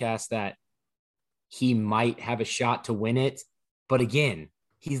the podcast that he might have a shot to win it. But again,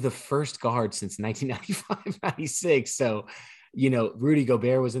 he's the first guard since 1995-96. So, Rudy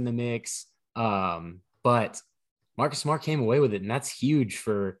Gobert was in the mix. But Marcus Smart came away with it. And that's huge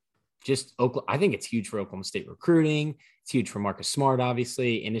for just Oklahoma. I think it's huge for Oklahoma State recruiting. It's huge for Marcus Smart,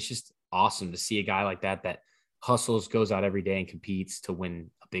 obviously. And it's just awesome to see a guy like that hustles, goes out every day and competes to win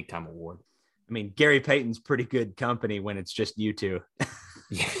a big time award. I mean, Gary Payton's pretty good company when it's just you two.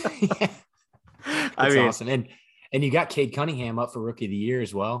 Yeah. That's awesome. And you got Cade Cunningham up for Rookie of the Year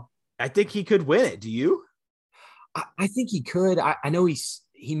as well. I think he could win it. Do you? I think he could. I know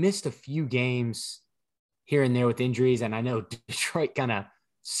he missed a few games here and there with injuries, and I know Detroit kind of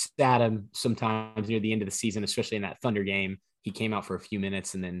sat him sometimes near the end of the season, especially in that Thunder game. He came out for a few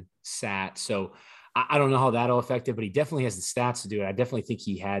minutes and then sat. So I don't know how that'll affect it, but he definitely has the stats to do it. I definitely think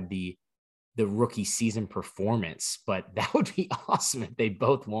he had the rookie season performance, but that would be awesome if they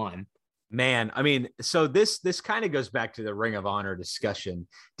both won. Man, I mean, so this kind of goes back to the Ring of Honor discussion.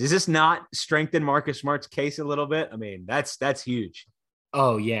 Does this not strengthen Marcus Smart's case a little bit? I mean, that's huge.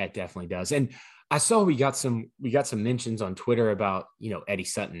 Oh yeah, it definitely does. And I saw we got some mentions on Twitter about, Eddie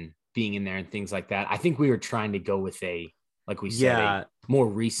Sutton being in there and things like that. I think we were trying to go with like we said, a more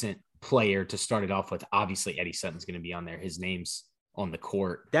recent player to start it off with. Obviously, Eddie Sutton's going to be on there. His name's on the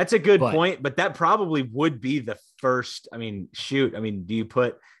court. That's a good point, but that probably would be the first. I mean, shoot. I mean, do you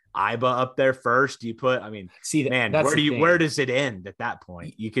put Iba up there first? Do you put, man, where does it end at that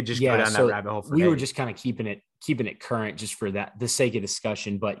point? You could just go down that rabbit hole. We were just kind of keeping it current just for the sake of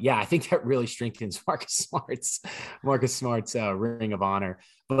discussion. But yeah, I think that really strengthens Marcus Smart's Ring of Honor.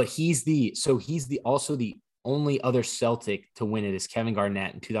 But he's also the only other Celtic to win it is Kevin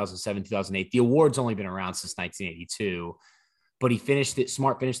Garnett in 2007, 2008. The award's only been around since 1982, but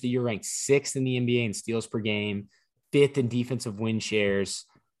Smart finished the year ranked 6th in the NBA in steals per game, 5th in defensive win shares.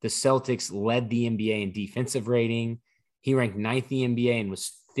 The Celtics led the NBA in defensive rating. He ranked 9th in the NBA and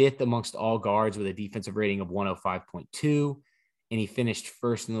was 5th amongst all guards with a defensive rating of 105.2. And he finished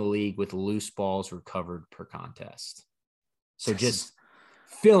 1st in the league with loose balls recovered per contest. So just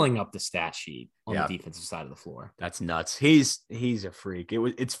filling up the stat sheet on the defensive side of the floor. That's nuts. He's a freak.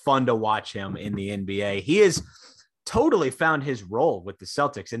 It's fun to watch him in the NBA. He has totally found his role with the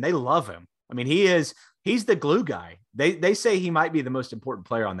Celtics, and they love him. I mean, he's the glue guy. They say he might be the most important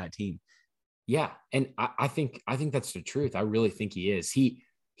player on that team. Yeah. And I think that's the truth. I really think he is. He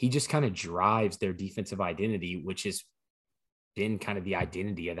just kind of drives their defensive identity, which has been kind of the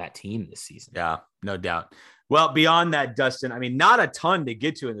identity of that team this season. Yeah, no doubt. Well, beyond that, Dustin, I mean, not a ton to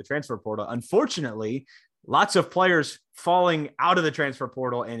get to in the transfer portal. Unfortunately, lots of players falling out of the transfer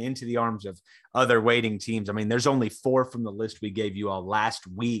portal and into the arms of other waiting teams. I mean, there's only 4 from the list we gave you all last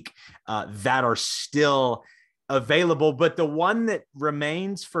week that are still available. But the one that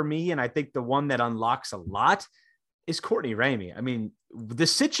remains for me, and I think the one that unlocks a lot, is Courtney Ramey. I mean, the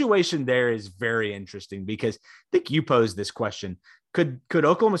situation there is very interesting because I think you posed this question. Could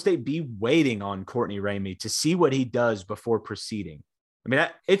Oklahoma State be waiting on Courtney Ramey to see what he does before proceeding? I mean,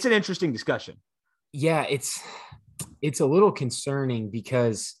 it's an interesting discussion. Yeah, it's a little concerning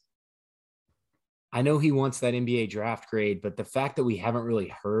because I know he wants that NBA draft grade, but the fact that we haven't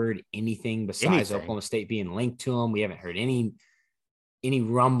really heard anything besides Oklahoma State being linked to him, we haven't heard any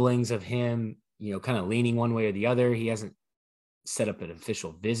rumblings of him, kind of leaning one way or the other. He hasn't set up an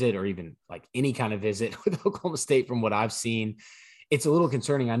official visit or even like any kind of visit with Oklahoma State from what I've seen. It's a little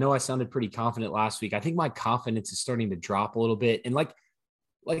concerning. I know I sounded pretty confident last week. I think my confidence is starting to drop a little bit. And like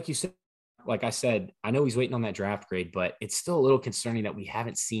you said, like I said, I know he's waiting on that draft grade, but it's still a little concerning that we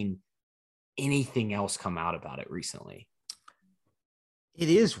haven't seen anything else come out about it recently. It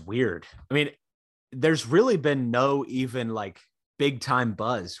is weird. I mean, there's really been no even like big time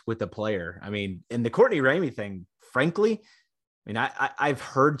buzz with the player. I mean, in the Courtney Ramey thing, frankly, I mean, I've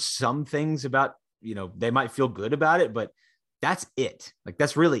heard some things about, they might feel good about it, but that's it. Like,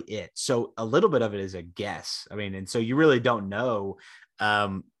 that's really it. So a little bit of it is a guess. I mean, and so you really don't know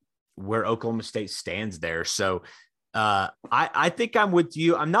where Oklahoma State stands there. So I think I'm with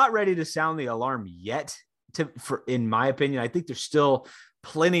you. I'm not ready to sound the alarm yet. In my opinion, I think there's still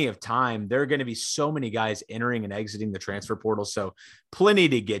plenty of time. There are going to be so many guys entering and exiting the transfer portal, so plenty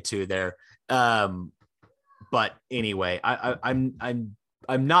to get to there. But anyway, I'm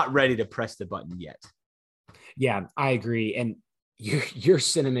not ready to press the button yet. Yeah, I agree. And your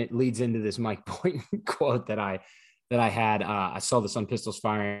sentiment leads into this Mike Boynton quote that I had. I saw this on Pistols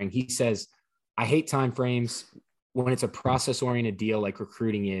Firing. He says, "I hate time frames. When it's a process-oriented deal like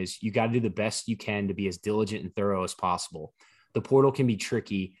recruiting is, you got to do the best you can to be as diligent and thorough as possible. The portal can be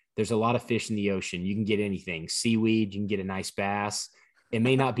tricky. There's a lot of fish in the ocean. You can get anything. Seaweed, you can get a nice bass. It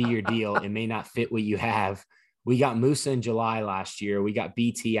may not be your deal. It may not fit what you have. We got Musa in July last year. We got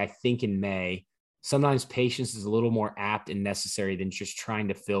BT, I think, in May. Sometimes patience is a little more apt and necessary than just trying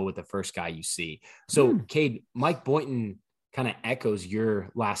to fill with the first guy you see." So, Cade, Mike Boynton kind of echoes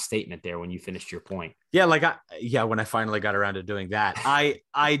your last statement there when you finished your point. Yeah, when I finally got around to doing that.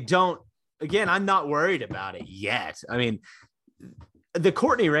 I'm not worried about it yet. I mean, the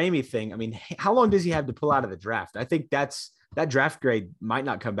Courtney Ramey thing, I mean, how long does he have to pull out of the draft? I think that draft grade might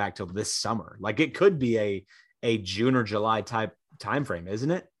not come back till this summer. Like, it could be a June or July type time frame,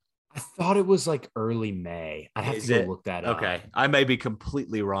 isn't it? I thought it was like early May. I have to go look that up. Okay. I may be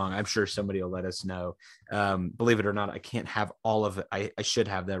completely wrong. I'm sure somebody will let us know. Believe it or not, I can't have all of it. I should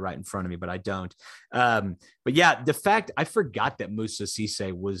have that right in front of me, but I don't. But yeah, the fact I forgot that Musa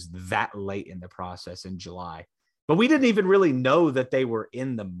Cisse was that late in the process in July, but we didn't even really know that they were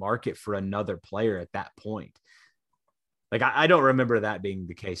in the market for another player at that point. Like, I don't remember that being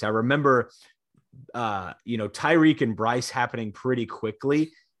the case. I remember, Tyreek and Bryce happening pretty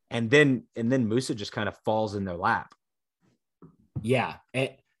quickly. And then Musa just kind of falls in their lap. Yeah.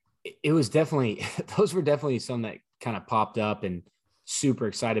 It was definitely, those were definitely some that kind of popped up and super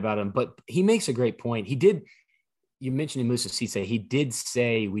excited about him. But he makes a great point. You mentioned in Musa Cisse, he did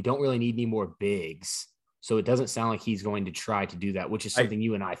say we don't really need any more bigs. So it doesn't sound like he's going to try to do that, which is something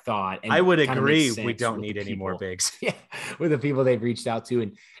you and I thought. And I would agree. We don't need any more bigs. Yeah, with the people they've reached out to.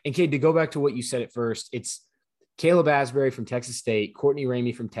 And Cade, to go back to what you said at first, it's Caleb Asbury from Texas State, Courtney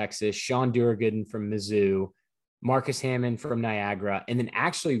Ramey from Texas, Sean Duragooden from Mizzou, Marcus Hammond from Niagara. And then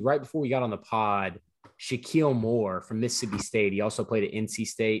actually right before we got on the pod, Shaquille Moore from Mississippi State. He also played at NC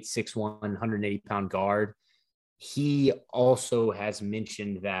State, 6'1", 180-pound guard. He also has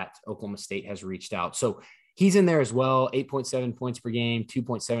mentioned that Oklahoma State has reached out. So he's in there as well, 8.7 points per game,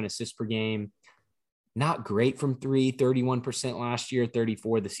 2.7 assists per game. Not great from three, 31% last year,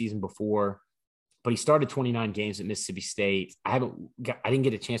 34 the season before. But he started 29 games at Mississippi State. I didn't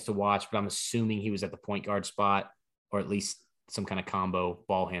get a chance to watch, but I'm assuming he was at the point guard spot, or at least some kind of combo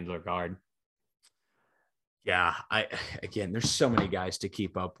ball handler guard. Yeah, there's so many guys to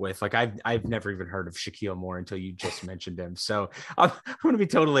keep up with. Like I've never even heard of Shaquille Moore until you just mentioned him. So I'm going to be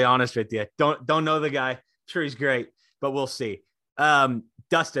totally honest with you. Don't know the guy. I'm sure he's great, but we'll see.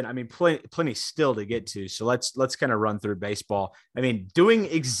 Dustin, I mean, plenty still to get to. So let's kind of run through baseball. I mean, doing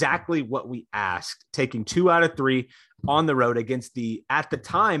exactly what we asked, taking 2 out of 3 on the road against the, at the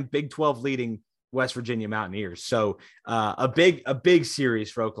time, Big 12 leading West Virginia Mountaineers. So a big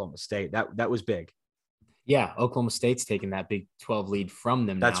series for Oklahoma State. That was big. Yeah, Oklahoma State's taken that Big 12 lead from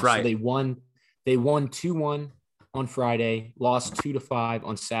them now. That's right. So they won 2-1 on Friday, lost 2-5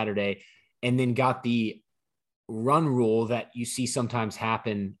 on Saturday, and then got the run rule that you see sometimes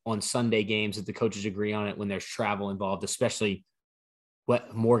happen on Sunday games that the coaches agree on it when there's travel involved, especially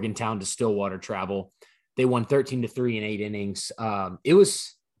what Morgantown to Stillwater travel. They won 13-3 in 8 innings. It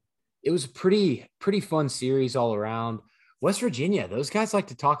was a pretty fun series all around. West Virginia, those guys like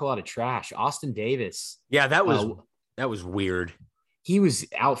to talk a lot of trash. Austin Davis. Yeah, that was weird. He was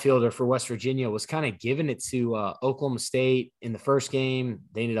outfielder for West Virginia, was kind of giving it to Oklahoma State in the first game.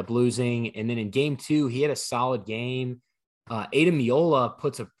 They ended up losing. And then in game 2, he had a solid game. Adam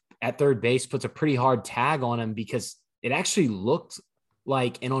Miola at third base, puts a pretty hard tag on him because it actually looked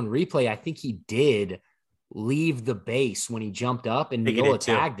like, and on replay, I think he did leave the base when he jumped up and Miola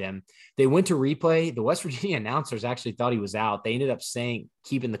tagged him. They went to replay. The West Virginia announcers actually thought he was out. They ended up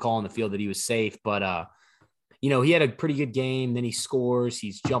keeping the call on the field that he was safe, but he had a pretty good game. Then he scores,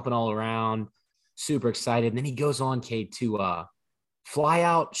 he's jumping all around, super excited. And then he goes on, Cade, to fly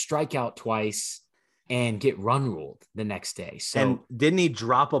out, strike out twice, and get run ruled the next day. So, and didn't he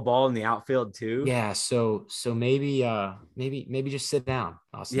drop a ball in the outfield too? Yeah. So maybe just sit down,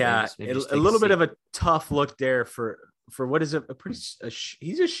 Austin. Yeah. A little bit of a tough look there for what is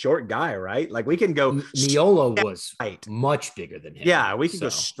he's a short guy, right? Like we can go. Miola was much bigger than him. Yeah. We can go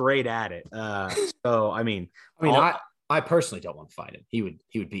straight at it. I personally don't want to fight him. He would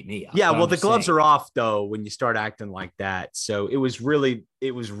beat me up. Yeah, well, the gloves are off though when you start acting like that. So it was really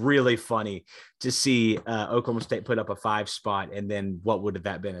funny to see Oklahoma State put up a 5 spot, and then what would have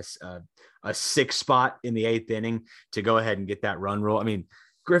that been a 6 spot in the 8th inning to go ahead and get that run rule. I mean,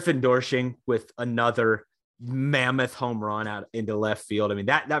 Griffin Dorshing with another mammoth home run out into left field. I mean,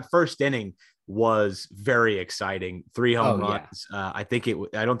 that first inning was very exciting. 3 home runs. Yeah. I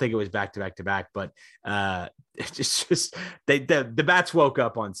don't think it was back to back, but it's just the bats woke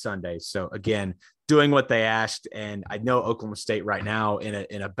up on Sunday. So again, doing what they asked. And I know Oklahoma State right now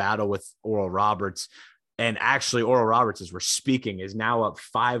in a battle with Oral Roberts, and actually Oral Roberts, as we're speaking, is now up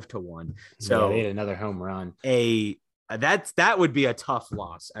 5-1. So they had another home run. That would be a tough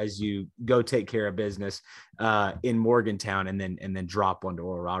loss as you go take care of business in Morgantown and then drop one to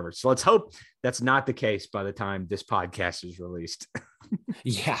Oral Roberts. So let's hope that's not the case by the time this podcast is released.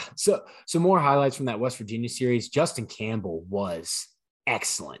 Yeah. So more highlights from that West Virginia series. Justin Campbell was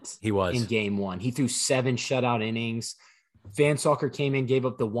excellent. He was in game 1. He threw 7 shutout innings. Van Salker came in, gave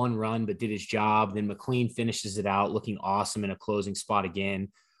up the 1 run, but did his job. Then McLean finishes it out, looking awesome in a closing spot again.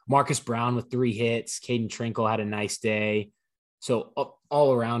 Marcus Brown with 3 hits. Caden Trinkle had a nice day. So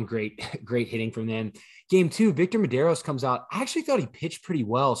all around great hitting from them. Game 2, Victor Medeiros comes out. I actually thought he pitched pretty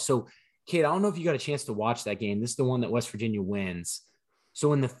well. So, Kate, I don't know if you got a chance to watch that game. This is the one that West Virginia wins.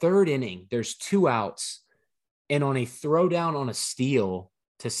 So in the 3rd inning, there's 2 outs. And on a throwdown on a steal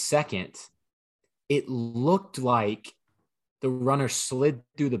to second, it looked like the runner slid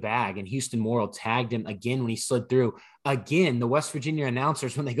through the bag, and Houston Morrill tagged him again when he slid through. Again, the West Virginia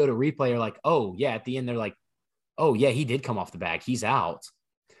announcers, when they go to replay, are like, oh, yeah, at the end, they're like, Oh yeah, he did come off the bag. He's out.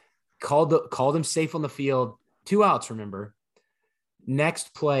 Called him safe on the field. 2 outs, remember.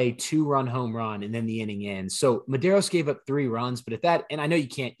 Next play, 2-run home run, and then the inning ends. So Medeiros gave up 3 runs, but and I know you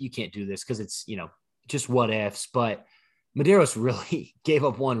can't do this because it's, just what ifs, but Medeiros really gave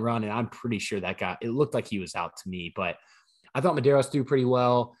up 1 run, and I'm pretty sure it looked like he was out to me, but I thought Medeiros threw pretty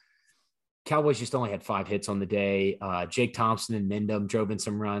well. Cowboys just only had 5 hits on the day. Jake Thompson and Mendham drove in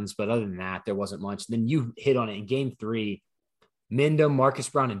some runs, but other than that, there wasn't much. And then you hit on it in game 3. Mendham, Marcus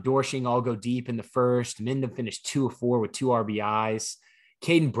Brown, and Dorshing all go deep in the first. Mendham finished 2 of 4 with 2 RBIs.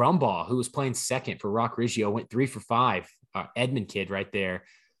 Caden Brumbaugh, who was playing second for Rock Riggio, went 3 for 5. Edmond kid right there.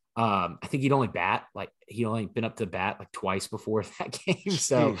 I think he'd only been up to bat like twice before that game.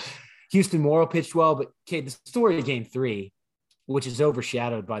 So Houston Morrow pitched well, but the story of game 3, which is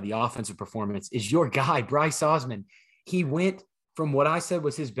overshadowed by the offensive performance, is your guy, Bryce Osmond. He went from what I said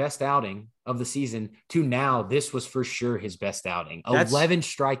was his best outing of the season to now this was for sure his best outing. 11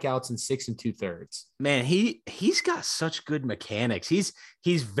 strikeouts and 6 2/3. Man, he's got such good mechanics. He's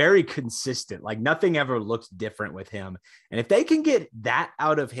very consistent. Like nothing ever looks different with him. And if they can get that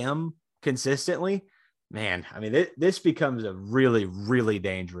out of him consistently, man, I mean, this becomes a really, really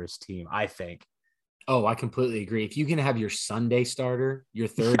dangerous team, I think. Oh, I completely agree. If you can have your Sunday starter, your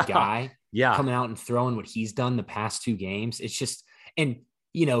third guy, coming out and throwing what he's done the past 2 games, it's just, and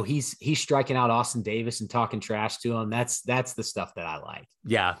he's striking out Austin Davis and talking trash to him. That's the stuff that I like.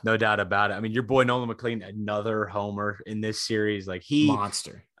 Yeah, no doubt about it. I mean, your boy Nolan McLean, another homer in this series. Like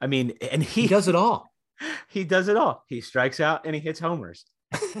monster. I mean, and he does it all. He does it all. He strikes out and he hits homers.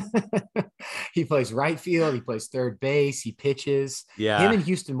 He plays right field. He plays third base. He pitches. Yeah. Him and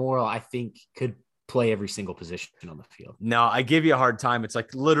Houston Morrow, I think, could play every single position on the field. No, I give you a hard time. It's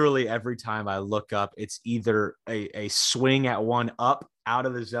like literally every time I look up, it's either a swing at one up out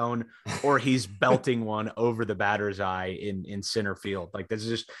of the zone or he's belting one over the batter's eye in center field. Like this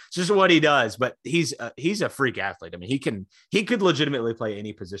is just what he does, but he's a freak athlete. I mean, he could legitimately play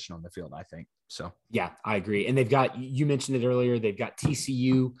any position on the field, I think. So, yeah, I agree. And you mentioned it earlier, they've got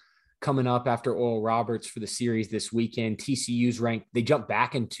TCU coming up after Oral Roberts for the series this weekend. TCU's ranked, they jump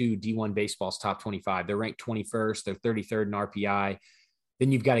back into D1 baseball's top 25. They're ranked 21st. They're 33rd in RPI.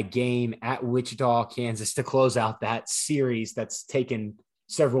 Then you've got a game at Wichita, Kansas to close out that series that's taken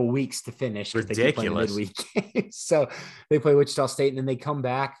several weeks to finish. Ridiculous. They keep playing midweek games. So they play Wichita State, and then they come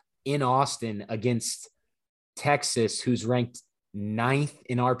back in Austin against Texas, who's ranked 9th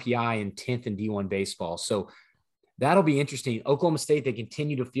in RPI and 10th in D1 baseball. So that'll be interesting. Oklahoma State, they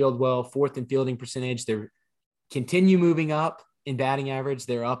continue to field well, 4th in fielding percentage. They're continue moving up in batting average.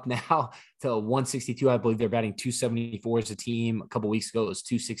 They're up now to 162. I believe they're batting 274 as a team. A couple of weeks ago, it was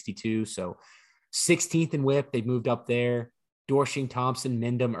 262. So 16th in whip. They moved up there. Dorshing, Thompson,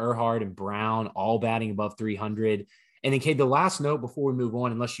 Mendham, Earhart, and Brown all batting above 300. And then, Kate, the last note before we move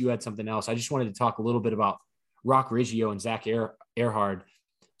on, unless you had something else, I just wanted to talk a little bit about Rock Riggio and Zach Earhart.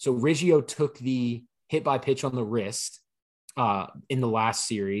 So Riggio took the hit by pitch on the wrist in the last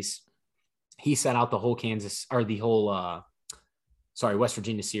series. He sat out the whole West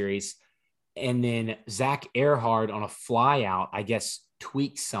Virginia series. And then Zach Earhart on a fly out, I guess,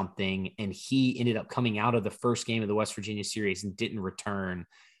 tweaked something, and he ended up coming out of the first game of the West Virginia series and didn't return.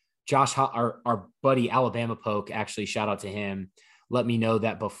 Josh, our buddy Alabama Poke, actually, shout out to him, let me know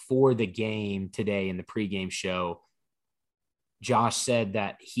that before the game today in the pregame show, Josh said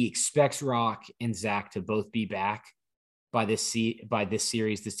that he expects Rock and Zach to both be back by this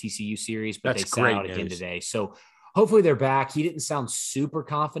series, this TCU series, but That's they sat out again today. So hopefully they're back. He didn't sound super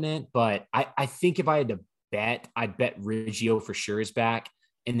confident, but I think if I had to bet, I'd bet Riggio for sure is back,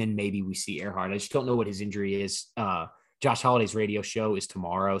 and then maybe we see Earhart. I just don't know what his injury is. Josh Holliday's radio show is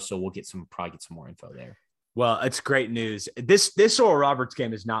tomorrow, so we'll probably get some more info there. Well, it's great news. This Oral Roberts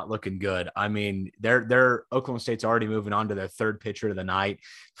game is not looking good. I mean, they're Oklahoma State's already moving on to their third pitcher of the night.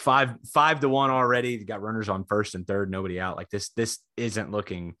 5-1 already. They got runners on first and third, nobody out. Like this isn't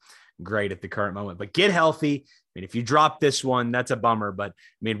looking great at the current moment. But get healthy. I mean, if you drop this one, that's a bummer. But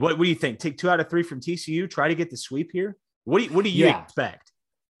I mean, what do you think? Take 2 out of 3 from TCU. Try to get the sweep here. What do you expect?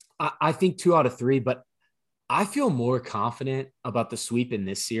 I think 2 out of 3, but I feel more confident about the sweep in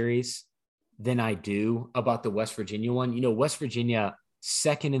this series than I do about the West Virginia one. You know, West Virginia,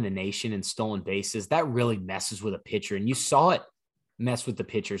 2nd in the nation in stolen bases. That really messes with a pitcher. And you saw it mess with the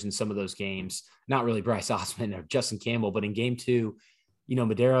pitchers in some of those games. Not really Bryce Osmond or Justin Campbell, but in game 2, you know,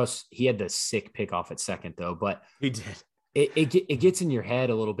 Medeiros, he had the sick pickoff at second, though. But he did. It gets in your head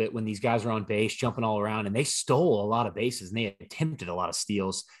a little bit when these guys are on base, jumping all around, and they stole a lot of bases, and they attempted a lot of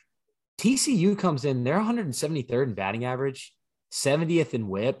steals. TCU comes in, they're 173rd in batting average, 70th in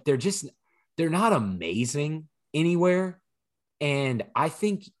whip. They're not amazing, anywhere. And I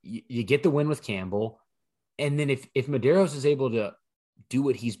think you get the win with Campbell. And then if Medeiros is able to do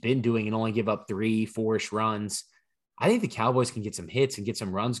what he's been doing and only give up 3-4-ish runs, I think the Cowboys can get some hits and get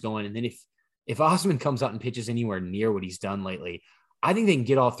some runs going. And then if Osman comes out and pitches anywhere near what he's done lately, I think they can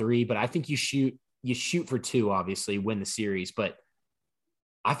get all three. But I think you shoot for two, obviously, win the series. But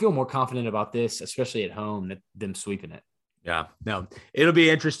I feel more confident about this, especially at home, than them sweeping it. Yeah, no, it'll be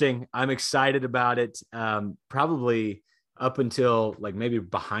interesting. I'm excited about it. Probably up until like maybe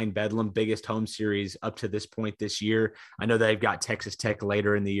behind Bedlam, biggest home series up to this point this year. I know they've got Texas Tech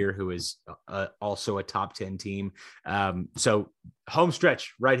later in the year, who is also a top 10 team. So home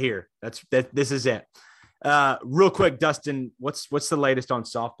stretch right here. This is it. Real quick, Dustin, what's the latest on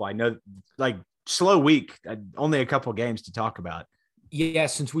softball? I know, like, slow week, only a couple games to talk about. Yeah,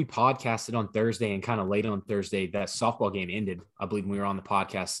 since we podcasted on Thursday and kind of late on Thursday, that softball game ended. I believe when we were on the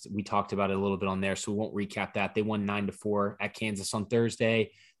podcast, we talked about it a little bit on there, so we won't recap that. They won 9-4 at Kansas on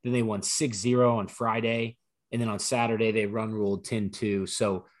Thursday. Then they won 6-0 on Friday. And then on Saturday, they run ruled 10-2.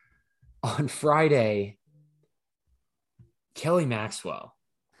 So on Friday, Kelly Maxwell,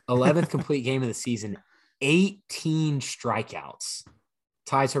 11th complete game of the season, 18 strikeouts,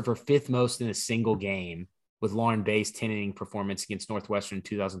 ties her for fifth most in a single game, with Lauren Bay's 10-inning performance against Northwestern in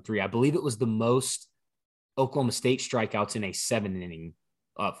 2003. I believe it was the most Oklahoma State strikeouts in a 7-inning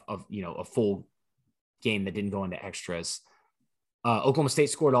of a full game that didn't go into extras. Oklahoma State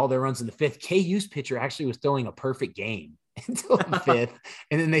scored all their runs in the fifth. KU's pitcher actually was throwing a perfect game until the fifth,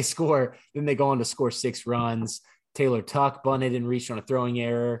 and then they go on to score 6 runs. Taylor Tuck bunted and reached on a throwing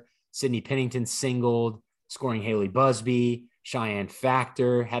error. Sydney Pennington singled, scoring Haley Busby. Cheyenne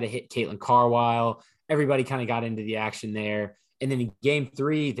Factor had a hit Caitlin Carwile. Everybody kind of got into the action there. And then in game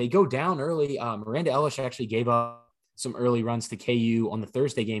 3, they go down early. Miranda Ellish actually gave up some early runs to KU on the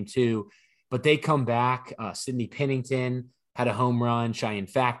Thursday game too, but they come back. Sydney Pennington had a home run. Cheyenne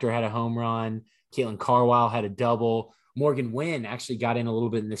Factor had a home run. Caitlin Carwile had a double. Morgan Wynn actually got in a little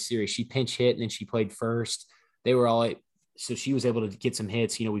bit in this series. She pinch hit and then she played first. So she was able to get some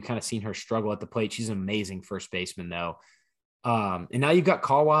hits. We've kind of seen her struggle at the plate. She's an amazing first baseman though. And now you've got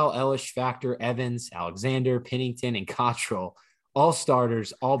Carwile, Ellish, Factor, Evans, Alexander, Pennington, and Cottrell, all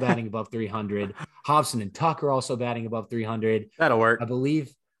starters, all batting above 300. Hobson and Tucker also batting above 300. That'll work. I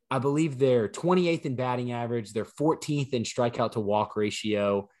believe they're 28th in batting average. They're 14th in strikeout to walk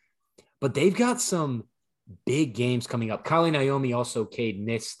ratio. But they've got some big games coming up. Kylie Naomi also, Cade,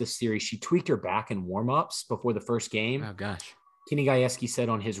 missed the series. She tweaked her back in warmups before the first game. Oh, gosh. Kenny Gajewski said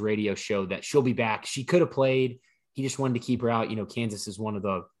on his radio show that she'll be back. She could have played. He just wanted to keep her out. Kansas is one of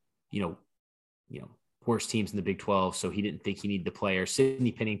the, worst teams in the Big 12, so he didn't think he needed to play her.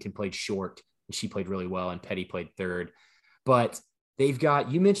 Sydney Pennington played short, and she played really well, and Petty played third. But they've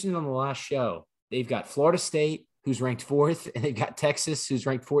got, you mentioned it on the last show, they've got Florida State, who's ranked 4th, and they've got Texas, who's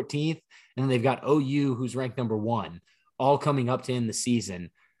ranked 14th, and then they've got OU, who's ranked number 1, all coming up to end the season.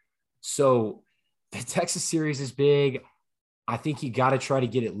 So the Texas series is big. I think you got to try to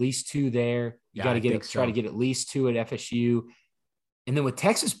get at least 2 there. You got to try to get at least 2 at FSU. And then with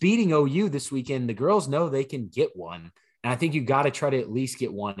Texas beating OU this weekend, the girls know they can get one. And I think you got to try to at least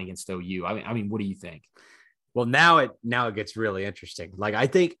get one against OU. I mean, what do you think? Well, now it gets really interesting. Like, I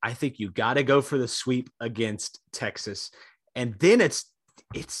think you got to go for the sweep against Texas. And then it's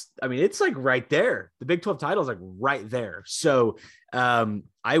like right there. The Big 12 title is like right there. So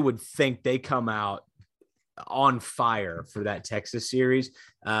I would think they come out on fire for that Texas series.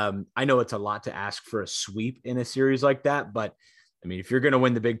 I know it's a lot to ask for a sweep in a series like that, but I mean, if you're going to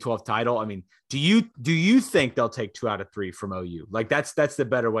win the Big 12 title, I mean, do you think they'll take 2 out of 3 from OU? Like that's the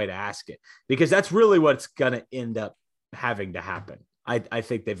better way to ask it, because that's really what's going to end up having to happen. I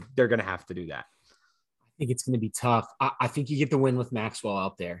think they're going to have to do that. I think it's going to be tough. I think you get the win with Maxwell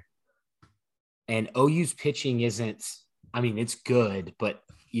out there, and OU's pitching isn't, I mean, it's good, but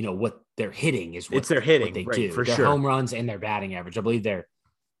what they're hitting is what they right, do. For their home runs and their batting average.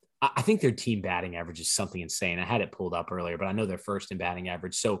 I think their team batting average is something insane. I had it pulled up earlier, but I know they're first in batting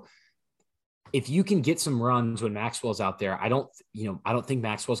average. So if you can get some runs when Maxwell's out there, I don't think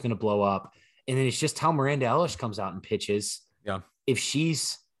Maxwell's going to blow up. And then it's just how Miranda Ellish comes out and pitches. Yeah. If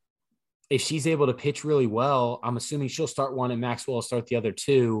she's able to pitch really well, I'm assuming she'll start one and Maxwell will start the other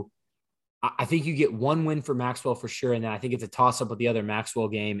 2. I think you get 1 win for Maxwell for sure. And then I think it's a toss up with the other Maxwell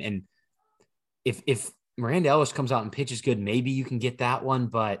game. And if Miranda Ellish comes out and pitches good, maybe you can get that one.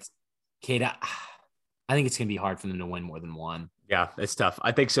 But Kate, I think it's going to be hard for them to win more than 1. Yeah, it's tough.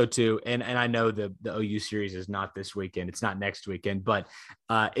 I think so too. And I know the OU series is not this weekend. It's not next weekend, but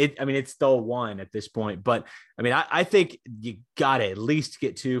it's still 1 at this point. But I mean, I think you got to at least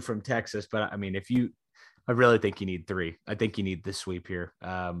get 2 from Texas. But I mean, if you I really think you need 3. I think you need the sweep here.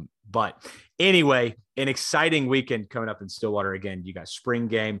 But anyway, an exciting weekend coming up in Stillwater. Again, you got spring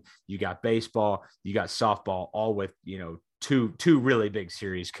game, you got baseball, you got softball, all with, two really big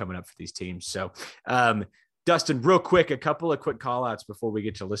series coming up for these teams. So, Dustin, real quick, a couple of quick call outs before we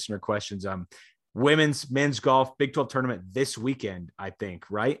get to listener questions. Men's golf, Big 12 tournament this weekend, I think,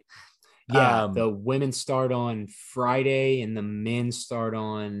 right? Yeah, the women start on Friday and the men start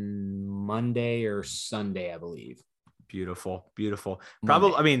on Monday or Sunday, I believe. Beautiful.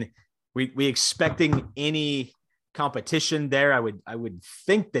 Probably, I mean, we expecting any competition there. I would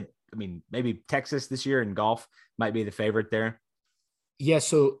think that, maybe Texas this year in golf might be the favorite there. Yeah,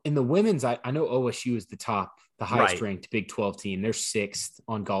 so in the women's, I know OSU is the highest ranked Big 12 team. They're 6th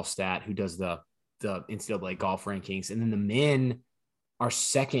on GolfStat, who does the NCAA golf rankings. And then the men are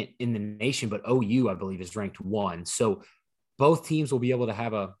 2nd in the nation, but OU, I believe, is ranked 1. So both teams will be able to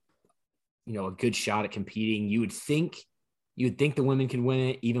have a good shot at competing. You would think the women can win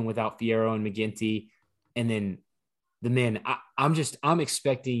it even without Fierro and McGinty. And then the men, I'm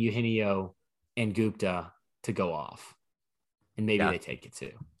expecting Eugenio and Gupta to go off, and maybe they take it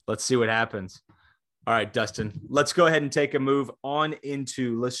too. Let's see what happens. All right, Dustin, let's go ahead and take a move on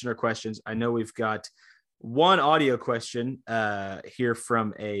into listener questions. I know we've got one audio question here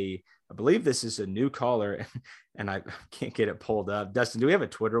from I believe this is a new caller, and I can't get it pulled up. Dustin, do we have a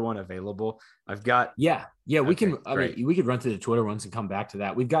Twitter one available? I've got. Yeah, we can. We could run through the Twitter ones and come back to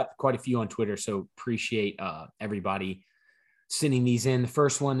that. We've got quite a few on Twitter, so appreciate everybody sending these in. The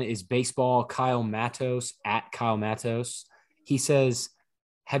first one is baseball. Kyle Matos at Kyle Matos. He says,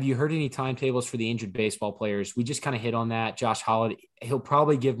 have you heard any timetables for the injured baseball players? We just kind of hit on that. Josh Holliday, he'll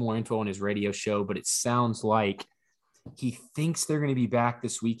probably give more info on his radio show, but it sounds like he thinks they're going to be back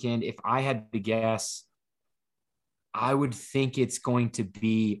this weekend. If I had to guess, I would think it's going to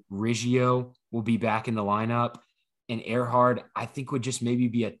be Riggio will be back in the lineup, and Earhart, I think, would just maybe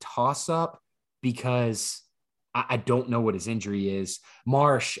be a toss-up because I don't know what his injury is.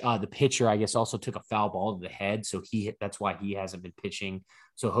 Marsh, the pitcher, I guess, also took a foul ball to the head, so that's why he hasn't been pitching.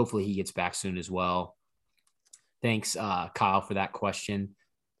 So hopefully he gets back soon as well. Thanks, Kyle, for that question.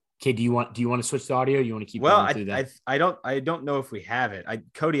 Okay, do you want to switch the audio? Or you want to keep going through that? I don't know if we have it.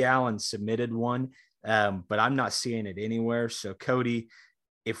 Cody Allen submitted one, but I'm not seeing it anywhere. So Cody,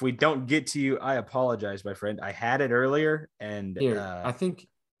 if we don't get to you, I apologize, my friend. I had it earlier, and here, I think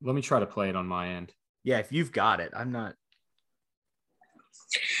let me try to play it on my end. Yeah, if you've got it, I'm not.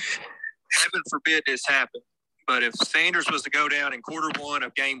 Heaven forbid this happen, but if Sanders was to go down in quarter 1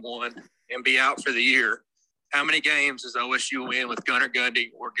 of game 1 and be out for the year, how many games does OSU win with Gunnar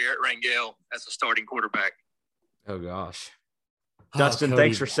Gundy or Garrett Rangel as a starting quarterback? Oh, gosh. Dustin, Cody,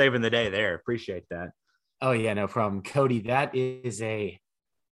 thanks for saving the day there. Appreciate that. Oh, yeah, no problem. Cody, that is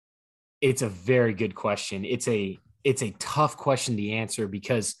it's a very good question. It's a tough question to answer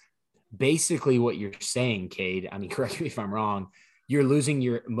because basically what you're saying, Cade, I mean, correct me if I'm wrong, you're losing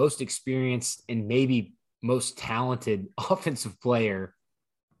your most experienced and maybe most talented offensive player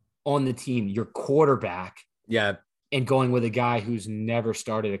on the team, your quarterback. Yeah. And going with a guy who's never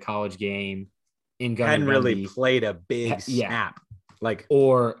started a college game hadn't really played a big snap.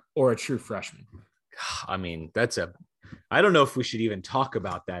 Or a true freshman. I mean, I don't know if we should even talk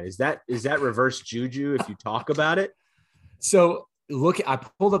about that. Is that reverse juju if you talk about it? So I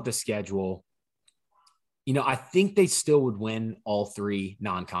pulled up the schedule. I think they still would win all 3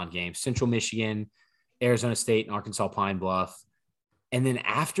 non-con games: Central Michigan, Arizona State, and Arkansas Pine Bluff. And then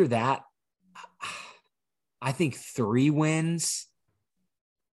after that, I think 3 wins.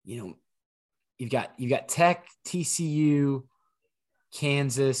 You've got Tech, TCU,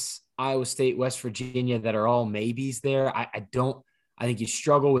 Kansas, Iowa State, West Virginia that are all maybes there. I think you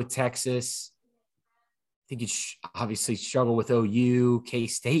struggle with Texas. I think you obviously struggle with OU.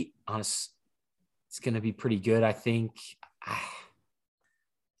 K-State, honestly, it's going to be pretty good, I think. I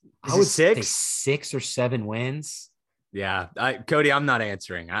would say 6 or 7 wins. Yeah. Cody, I'm not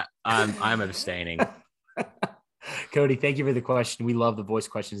answering. I'm abstaining. Cody, thank you for the question. We love the voice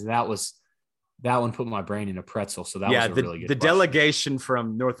questions. That one put my brain in a pretzel. So that was a really good question. The delegation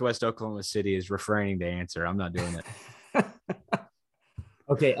from Northwest Oklahoma City is refraining to answer. I'm not doing it.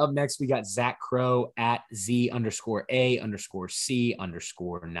 Okay, up next, we got Zach Crow at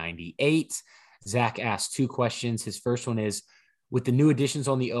Z_A_C_98. Zach asked 2 questions. His first one is, with the new additions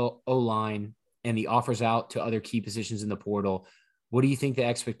on the O-line and the offers out to other key positions in the portal, what do you think the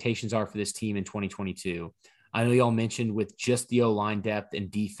expectations are for this team in 2022? I know y'all mentioned with just the O-line depth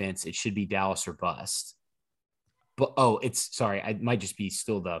and defense, it should be Dallas or bust. But, it might just be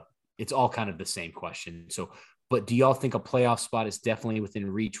still it's all kind of the same question. So, but do y'all think a playoff spot is definitely within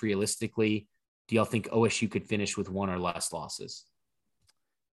reach realistically? do y'all think OSU could finish with one or less losses?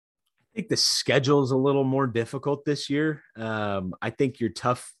 I think the schedule is a little more difficult this year. I think your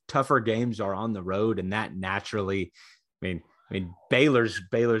tougher games are on the road, and that naturally, I mean, Baylor's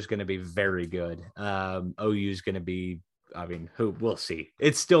going to be very good. OU is going to be, who we'll see.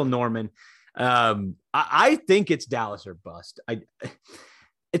 It's still Norman. I think it's Dallas or bust.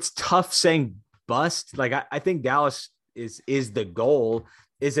 It's tough saying bust. Like I think Dallas is the goal.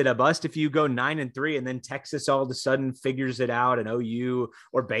 Is it a bust if you go 9-3 and then Texas all of a sudden figures it out and OU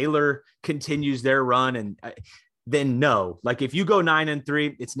or Baylor continues their run? And then no, like if you go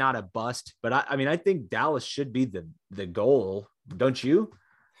 9-3, it's not a bust. But I think Dallas should be the goal. Don't you?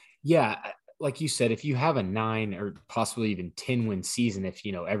 Yeah. Like you said, if you have a 9 or possibly even 10 win season, if,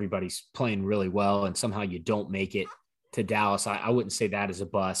 everybody's playing really well and somehow you don't make it to Dallas, I wouldn't say that is a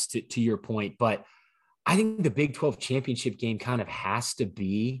bust to your point, but I think the Big 12 championship game kind of has to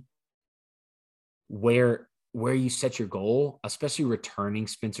be where you set your goal, especially returning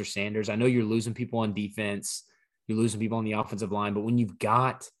Spencer Sanders. I know you're losing people on defense, you're losing people on the offensive line, but when you've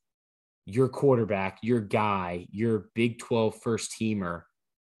got your quarterback, your guy, your Big 12 first teamer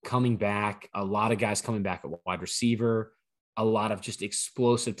coming back, a lot of guys coming back at wide receiver, a lot of just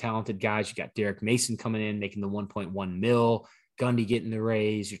explosive, talented guys. You got Derek Mason coming in, making the 1.1 mil. Gundy getting the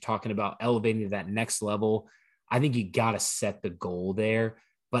raise. You're talking about elevating to that next level. I think you got to set the goal there.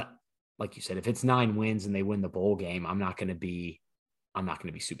 But like you said, if it's 9 wins and they win the bowl game, I'm not going to be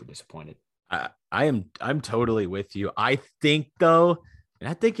super disappointed. I'm totally with you. I think though, and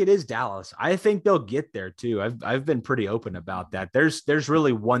I think it is Dallas. I think they'll get there too. I've been pretty open about that. There's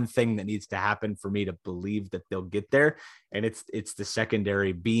really one thing that needs to happen for me to believe that they'll get there, and it's the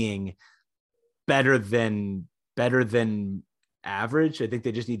secondary being better than average. I think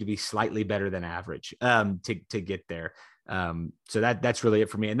they just need to be slightly better than average to get there. So that's really it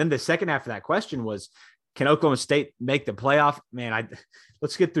for me. And then the second half of that question was, can Oklahoma State make the playoff? Man,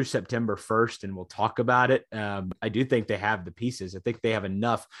 let's get through September 1st and we'll talk about it. I do think they have the pieces. I think they have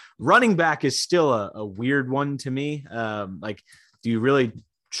enough. Running back is still a weird one to me. Like, do you really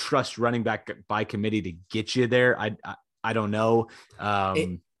trust running back by committee to get you there? I don't know.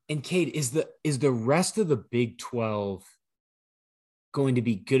 And Cade, is the rest of the Big 12 going to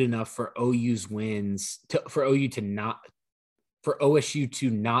be good enough for OU's wins for OSU to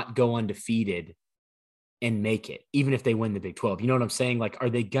not go undefeated and make it, even if they win the Big 12? You know what I'm saying? Like,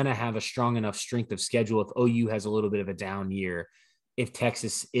 are they going to have a strong enough strength of schedule if OU has a little bit of a down year, if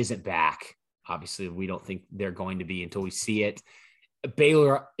Texas isn't back? Obviously, we don't think they're going to be until we see it.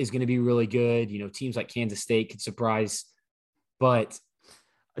 Baylor is going to be really good. Teams like Kansas State could surprise, but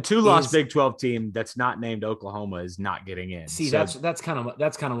a 2-loss Big 12 team that's not named Oklahoma is not getting in. See, so that's kind of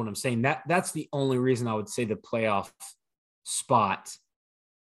what I'm saying. That's the only reason I would say the playoff spot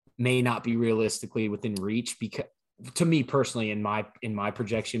may not be realistically within reach, because to me personally, in my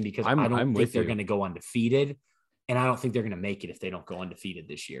projection, because I don't think they're going to go undefeated, and I don't think they're going to make it if they don't go undefeated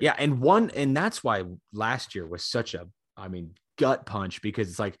this year. Yeah, and that's why last year was such a gut punch, because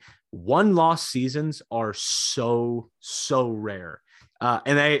it's like 1-loss seasons are so rare.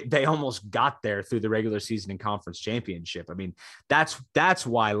 And they almost got there through the regular season and conference championship. That's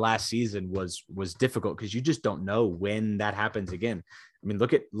why last season was difficult, because you just don't know when that happens again.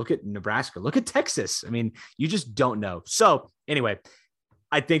 Look at Nebraska, look at Texas. You just don't know. So anyway,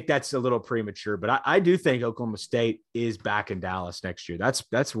 I think that's a little premature, but I do think Oklahoma State is back in Dallas next year.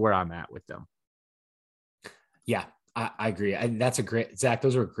 That's where I'm at with them. Yeah, I agree. That's a great, Zach,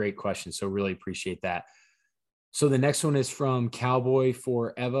 those are great questions. So really appreciate that. So the next one is from Cowboy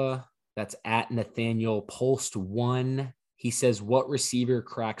Forever. That's at Nathaniel Post 1. He says, what receiver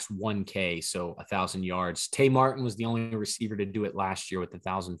cracks 1K? So 1,000 yards. Tay Martin was the only receiver to do it last year with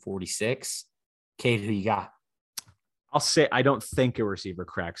 1,046. Kate, who you got? I'll say I don't think a receiver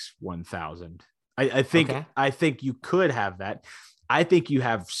cracks 1,000. I think you could have that. I think you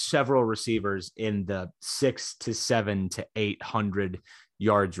have several receivers in the 600 to 700 to 800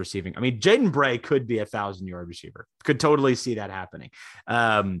 yards receiving. Jaden Bray could be 1,000-yard receiver. Could totally see that happening.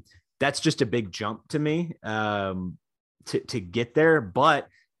 That's just a big jump to me to get there. But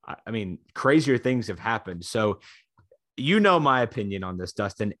crazier things have happened. So my opinion on this,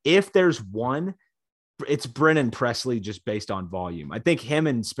 Dustin. If there's one, it's Brennan Presley, just based on volume. I think him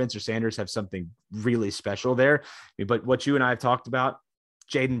and Spencer Sanders have something really special there. But what you and I have talked about,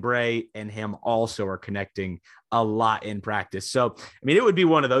 Jaden Bray and him also are connecting a lot in practice. So, it would be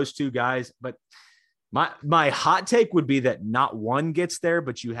one of those two guys, but my hot take would be that not one gets there,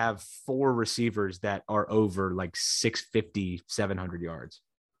 but you have 4 receivers that are over like 650, 700 yards.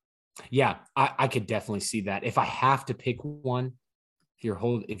 Yeah, I could definitely see that. If I have to pick one,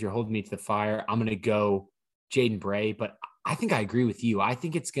 if you're holding me to the fire, I'm going to go Jaden Bray. But I think I agree with you. I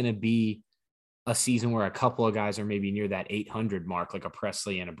think it's going to be a season where a couple of guys are maybe near that 800 mark, like a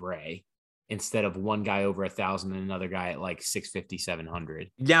Presley and a Bray, instead of one guy over 1,000 and another guy at like 650, 700.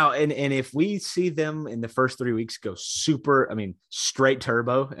 Now, and if we see them in the first 3 weeks go straight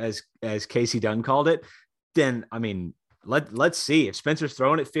turbo, as Casey Dunn called it, then, let's see. If Spencer's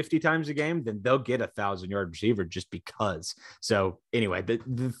throwing it 50 times a game, then they'll get 1,000-yard receiver just because. So anyway,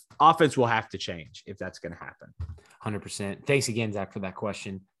 the offense will have to change if that's going to happen. 100%. Thanks again, Zach, for that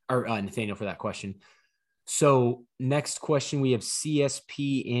question, or Nathaniel for that question. So next question, we have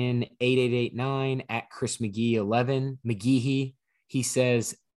CSP in 8889 at Chris McGee 11. McGee, he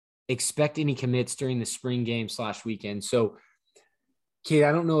says, expect any commits during the spring game /weekend. So, Kate,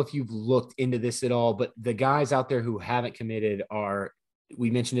 I don't know if you've looked into this at all, but the guys out there who haven't committed are, we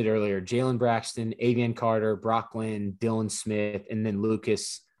mentioned it earlier, Jalen Braxton, Avian Carter, Brock Glenn, Dylan Smith, and then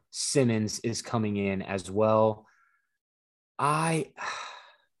Lucas Simmons is coming in as well.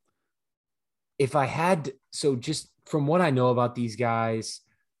 Just from what I know about these guys,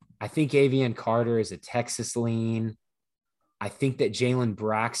 I think Avian Carter is a Texas lean. I think that Jalen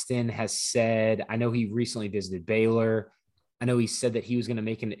Braxton has said, I know he recently visited Baylor. I know he said that he was going to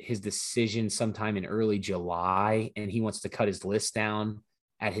make his decision sometime in early July, and he wants to cut his list down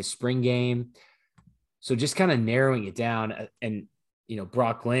at his spring game. So just kind of narrowing it down, and,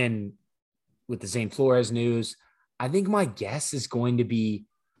 Brock Glenn with the Zane Flores news, I think my guess is going to be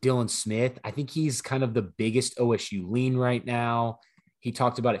Dylan Smith. I think he's kind of the biggest OSU lean right now. He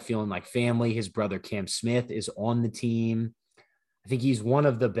talked about it feeling like family. His brother Cam Smith is on the team. I think he's one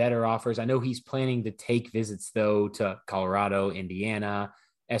of the better offers. I know he's planning to take visits, though, to Colorado, Indiana,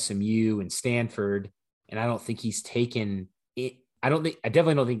 SMU, and Stanford. And I don't think he's taken it. I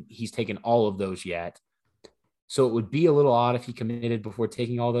definitely don't think he's taken all of those yet. So it would be a little odd if he committed before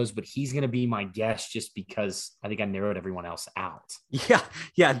taking all those, but he's going to be my guess just because I think I narrowed everyone else out. Yeah.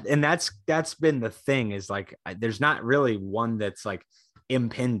 And that's been the thing, is like, there's not really one that's like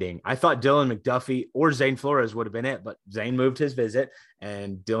impending. I thought Dylan McDuffie or Zane Flores would have been it, but Zane moved his visit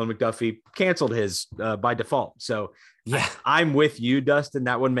and Dylan McDuffie canceled his by default. So yeah, I'm with you, Dustin.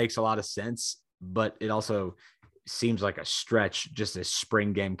 That one makes a lot of sense, but it also seems like a stretch, just a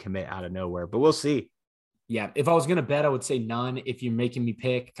spring game commit out of nowhere, but we'll see. Yeah, if I was going to bet, I would say none. If you're making me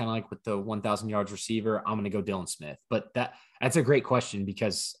pick, kind of like with the 1,000 yards receiver, I'm going to go Dylan Smith. But that's a great question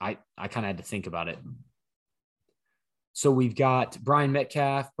because I kind of had to think about it. So we've got Brian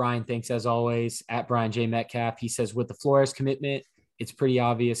Metcalf. Brian, thanks as always, at Brian J. Metcalf. He says, with the Flores commitment, it's pretty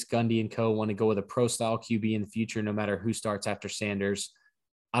obvious Gundy and co want to go with a pro-style QB in the future, no matter who starts after Sanders.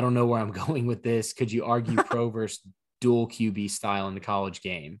 I don't know where I'm going with this. Could you argue pro versus dual QB style in the college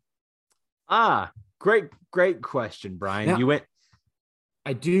game? Great question, Brian. Now, you went.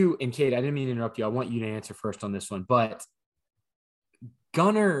 I do. And Kate, I didn't mean to interrupt you. I want you to answer first on this one, but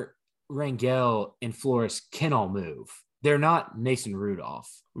Gunnar, Rangel, and Flores can all move. They're not Mason Rudolph.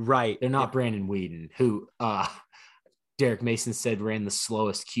 Right. They're not Brandon Whedon, who Derek Mason said ran the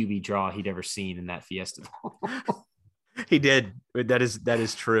slowest QB draw he'd ever seen in that Fiesta Bowl. He did. That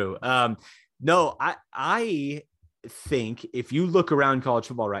is true. No, I think if you look around college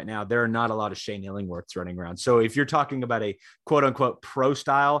football right now, there are not a lot of Shane Illingworths running around. So if you're talking about a quote unquote pro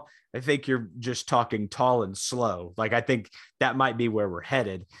style, I think you're just talking tall and slow. Like, I think that might be where we're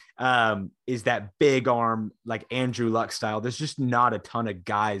headed. Is that big arm, like Andrew Luck style. There's just not a ton of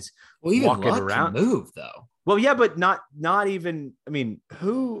guys walking Luck around. Can move though. Well, yeah, but not even,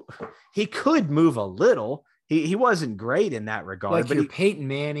 he could move a little. He wasn't great in that regard. Like, but Peyton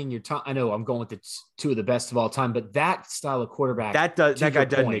Manning, I know I'm going with the two of the best of all time, but that style of quarterback, that guy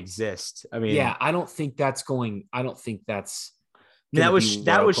doesn't exist. Yeah, I don't think that's. That was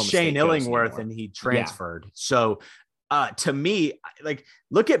Shane Illingworth, and he transferred. Yeah. So to me, like,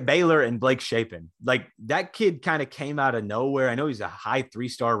 look at Baylor and Blake Shapen. Like, that kid kind of came out of nowhere. I know he's a high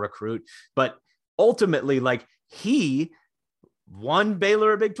 3-star recruit, but ultimately, like, he won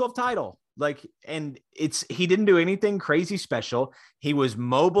Baylor a Big 12 title. Like, and he didn't do anything crazy special. He was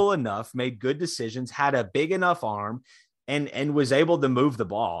mobile enough, made good decisions, had a big enough arm, and was able to move the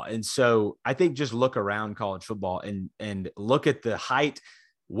ball. And so I think just look around college football and look at the height,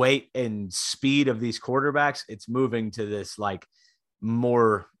 weight, and speed of these quarterbacks. It's moving to this like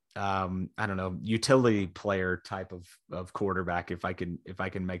more, utility player type of quarterback. If I can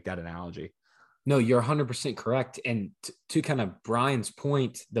make that analogy. No, you're 100% correct. And to kind of Brian's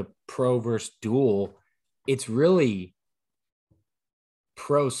point, the pro versus dual, it's really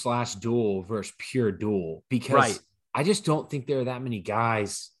pro/dual versus pure dual, because I just don't think there are that many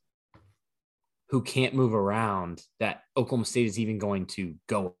guys who can't move around that Oklahoma State is even going to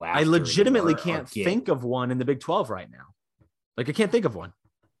go after. I legitimately can't think of one in the Big 12 right now. Like, I can't think of one.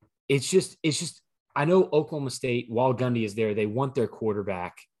 It's just, I know Oklahoma State, while Gundy is there, they want their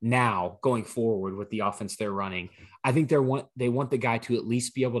quarterback now going forward with the offense they're running. I think they want the guy to at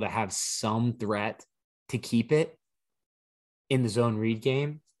least be able to have some threat to keep it in the zone read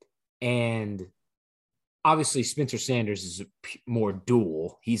game. And obviously Spencer Sanders is more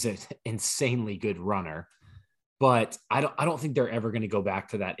dual. He's an insanely good runner, but I don't think they're ever going to go back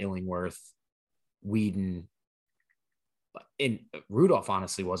to that Illingworth, Whedon. And Rudolph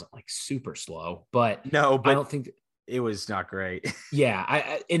honestly wasn't like super slow, but no, but I don't think it was not great. Yeah.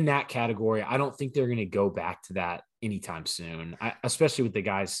 I in that category, I don't think they're going to go back to that anytime soon, especially with the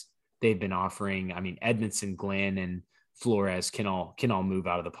guys they've been offering. I mean, Edmondson, Glenn, and Flores can all move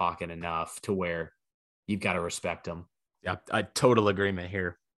out of the pocket enough to where you've got to respect them. Yeah. I total agreement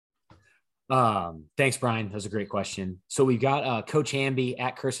here. Thanks, Brian. That was a great question. So we've got Coach Hamby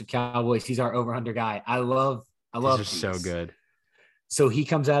at Cursive Cowboys. He's our over-under guy. I love these. So good. So he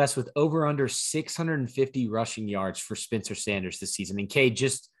comes at us with over under 650 rushing yards for Spencer Sanders this season. And Cade,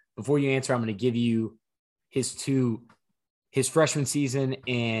 just before you answer, I'm going to give you his freshman season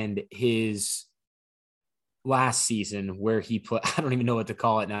and his last season where he put, I don't even know what to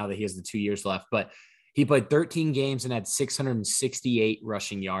call it now that he has the 2 years left, but he played 13 games and had 668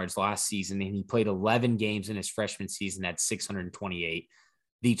 rushing yards last season. And he played 11 games in his freshman season at 628.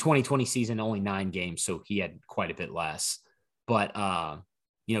 The 2020 season, only 9 games, so he had quite a bit less. But,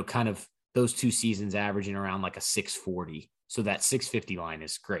 kind of those 2 seasons averaging around like a 640. So that 650 line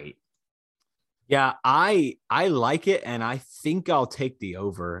is great. Yeah, I like it, and I think I'll take the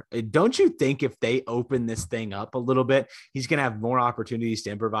over. Don't you think if they open this thing up a little bit, he's going to have more opportunities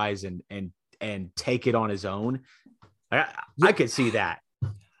to improvise and take it on his own? I could see that.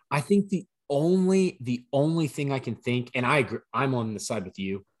 I think the only thing I can think, and I agree, I'm on the side with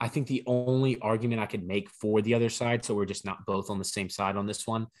you. I think the only argument I could make for the other side, so we're just not both on the same side on this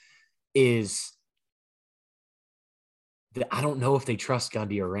one, is that I don't know if they trust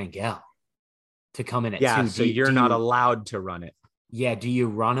Gundy or Rangel to come in at 2. So you're not allowed to run it. Yeah. Do you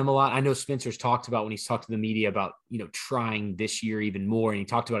run him a lot? I know Spencer's talked about when he's talked to the media about, trying this year even more. And he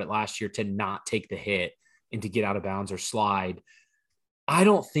talked about it last year to not take the hit and to get out of bounds or slide. I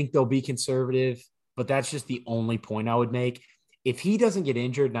don't think they'll be conservative, but that's just the only point I would make. If he doesn't get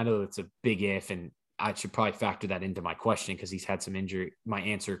injured, and I know it's a big if, and I should probably factor that into my question because he's had some injury, my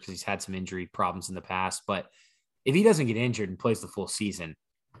answer, because he's had some injury problems in the past. But if he doesn't get injured and plays the full season,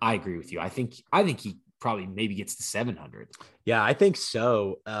 I agree with you. I think he probably maybe gets to 700. Yeah, I think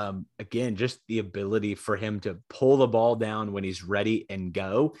so. Again, just the ability for him to pull the ball down when he's ready and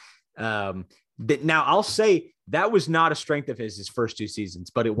go. Now, I'll say that was not a strength of his first 2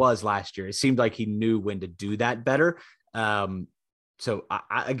 seasons, but it was last year. It seemed like he knew when to do that better. So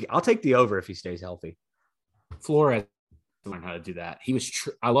I'll take the over if he stays healthy. Flores learned how to do that. He was.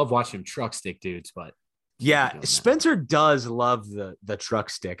 I love watching him truck stick dudes, but yeah, Spencer does love the truck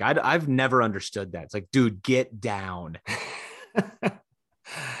stick. I've never understood that. It's like, dude, get down.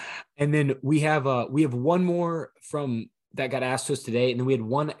 And then we have one more from that got asked to us today. And then we had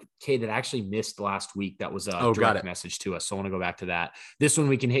one kid that actually missed last week. That was a direct message to us. So I want to go back to that. This one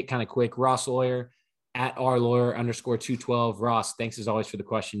we can hit kind of quick. Ross Lawyer at @RLawyer_212. Ross, thanks as always for the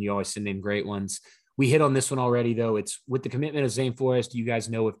question. You always send in great ones. We hit on this one already, though. It's with the commitment of Zane Flores. Do you guys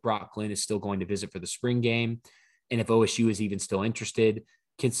know if Brock Glenn is still going to visit for the spring game? And if OSU is even still interested?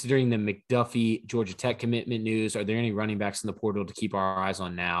 Considering the McDuffie Georgia Tech commitment news, are there any running backs in the portal to keep our eyes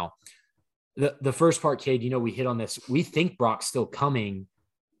on now? The first part, Cade, we hit on this. We think Brock's still coming.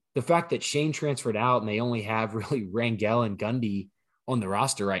 The fact that Shane transferred out and they only have really Rangel and Gundy on the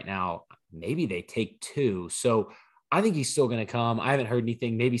roster right now, maybe they take 2. So I think he's still going to come. I haven't heard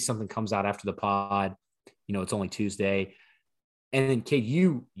anything. Maybe something comes out after the pod. It's only Tuesday. And then, Cade,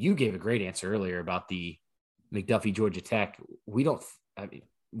 you gave a great answer earlier about the McDuffie Georgia Tech. We don't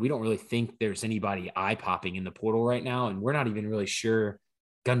really think there's anybody eye-popping in the portal right now, and we're not even really sure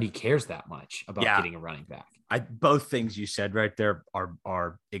Gundy cares that much about getting a running back. Both things you said right there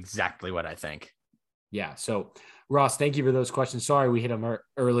are exactly what I think. Yeah. So, Ross, thank you for those questions. Sorry we hit them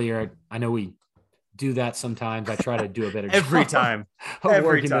earlier. I know we do that sometimes. I try to do a better every job time of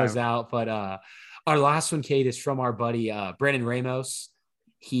working those out. But our last one, Kate, is from our buddy Brandon Ramos.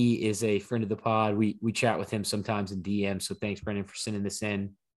 He is a friend of the pod. We chat with him sometimes in DM. So thanks, Brandon, for sending this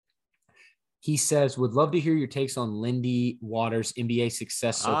in. He says, would love to hear your takes on Lindy Waters' NBA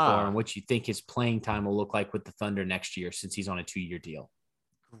success so far and what you think his playing time will look like with the Thunder next year since he's on a 2-year deal.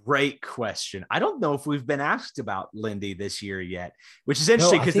 Great question. I don't know if we've been asked about Lindy this year yet, which is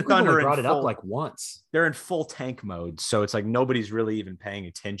interesting because the Thunder brought it up like once. They're in full tank mode, so it's like nobody's really even paying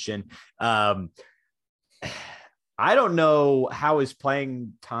attention. I don't know how his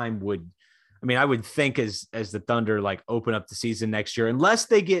playing time would. I mean, I would think as the Thunder like open up the season next year, unless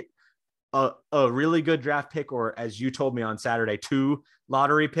they get a really good draft pick, or as you told me on Saturday, 2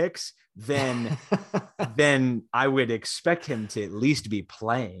 lottery picks, then I would expect him to at least be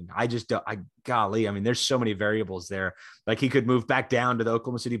playing. I just don't. Golly, I mean, there's so many variables there. Like he could move back down to the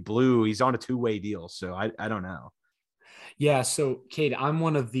Oklahoma City Blue. He's on a 2-way deal, so I don't know. Yeah. So, Cade, I'm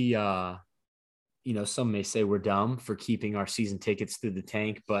one of the. Some may say we're dumb for keeping our season tickets through the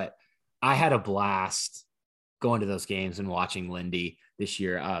tank, but I had a blast going to those games and watching Lindy this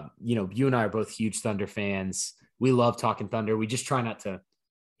year. You and I are both huge Thunder fans. We love talking Thunder. We just try not to,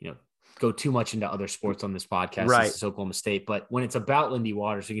 go too much into other sports on this podcast. Right. It's Oklahoma State. But when it's about Lindy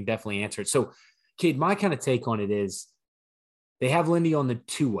Waters, we can definitely answer it. So, Cade, my kind of take on it is they have Lindy on the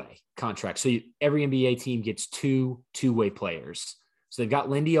 2-way contract. So every NBA team gets 2-way players. So they've got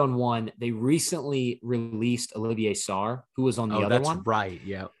Lindy on one. They recently released Olivier Sarr, who was on the other one. That's right.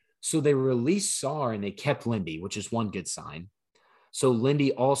 Yeah. So they released Sarr and they kept Lindy, which is one good sign. So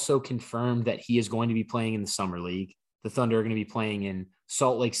Lindy also confirmed that he is going to be playing in the Summer League. The Thunder are going to be playing in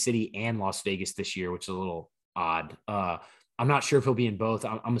Salt Lake City and Las Vegas this year, which is a little odd. I'm not sure if he'll be in both.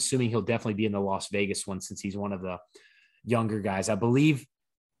 I'm assuming he'll definitely be in the Las Vegas one since he's one of the younger guys. I believe,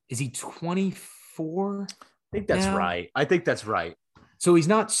 is he 24? I think that's right. So he's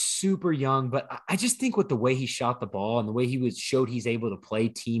not super young, but I just think with the way he shot the ball and the way he showed he's able to play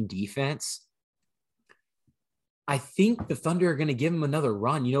team defense, I think the Thunder are going to give him another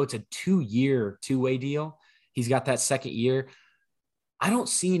run. It's a 2-year 2-way deal. He's got that second year. I don't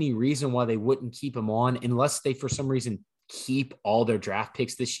see any reason why they wouldn't keep him on unless they, for some reason, keep all their draft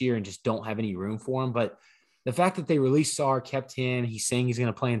picks this year and just don't have any room for him. But the fact that they released Sarr, kept him, he's saying he's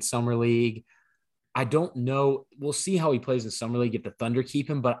going to play in Summer League. I don't know. We'll see how he plays in Summer League if the Thunder keep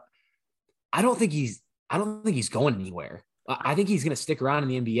him, but I don't think he's going anywhere. I think he's going to stick around in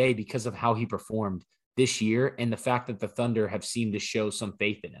the NBA because of how he performed this year and the fact that the Thunder have seemed to show some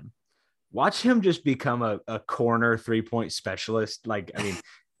faith in him. Watch him just become a corner 3-point specialist. Like, I mean,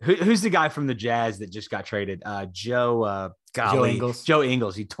 who's the guy from the Jazz that just got traded? Joe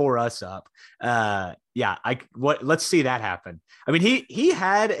Ingles. He tore us up. Let's see that happen. I mean, he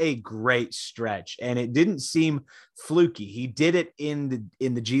had a great stretch and it didn't seem fluky. He did it in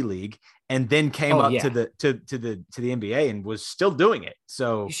the G League and then came to the NBA and was still doing it.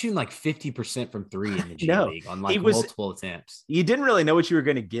 So he's shooting like 50% from 3 in the G League on multiple attempts. You didn't really know what you were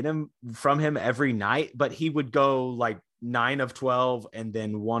going to get from him every night, but he would go like 9 of 12 and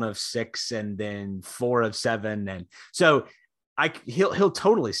then 1 of 6 and then 4 of 7. And so he'll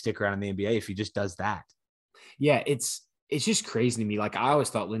totally stick around in the NBA if he just does that. Yeah, it's just crazy to me. Like, I always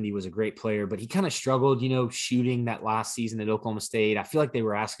thought Lindy was a great player, but he kind of struggled, shooting that last season at Oklahoma State. I feel like they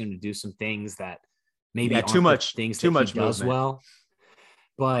were asking him to do some things that maybe aren't too much things too that much he does movement. well.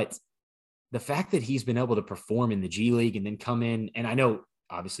 But the fact that he's been able to perform in the G League and then come in, and I know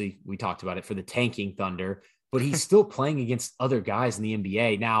obviously we talked about it for the tanking Thunder, but he's still playing against other guys in the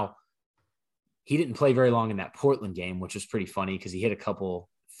NBA. Now, he didn't play very long in that Portland game, which was pretty funny because he hit a couple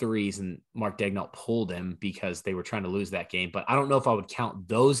threes and Mark Daigneault pulled him because they were trying to lose that game. But I don't know if I would count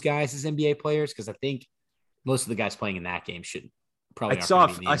those guys as NBA players because I think most of the guys playing in that game should probably.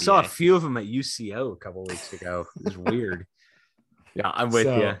 I saw a few of them at UCO a couple of weeks ago. It was weird. Yeah, I'm with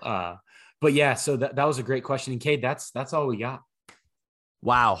you. But yeah, so that was a great question. And Cade, that's all we got.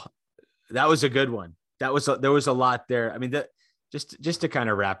 Wow, that was a good one. There was a lot there. I mean, just to kind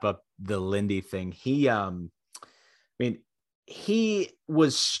of wrap up the Lindy thing, he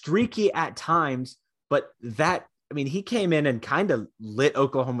was streaky at times, but he came in and kind of lit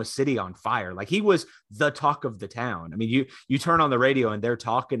Oklahoma City on fire. Like, he was the talk of the town. I mean, you turn on the radio and they're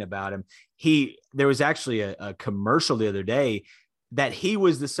talking about him. There was actually a commercial the other day that he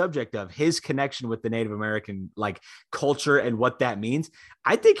was the subject of, his connection with the Native American like culture and what that means.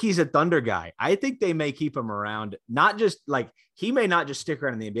 I think he's a Thunder guy. I think they may keep him around. Not just like, he may not just stick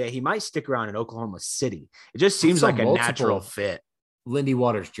around in the NBA. He might stick around in Oklahoma City. It just seems like a natural fit. Lindy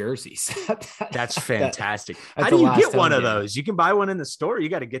Waters jerseys. That's fantastic. How do you get one of those? You can buy one in the store. You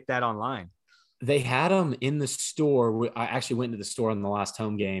got to get that online. They had them in the store. I actually went to the store on the last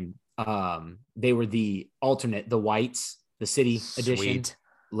home game. They were the alternate, the whites, the city edition.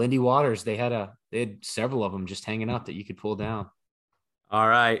 Lindy Waters. They had several of them just hanging up that you could pull down. All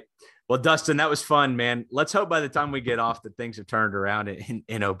right. Well, Dustin, that was fun, man. Let's hope by the time we get off that things have turned around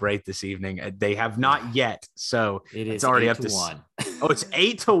in O'Brate this evening. They have not yet. So it's already up to 1. Oh, it's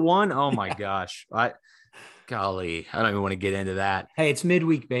 8-1. Oh my gosh. Golly, I don't even want to get into that. Hey, it's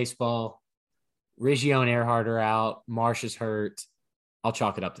midweek baseball. Riggio and Earhart are out. Marsh is hurt. I'll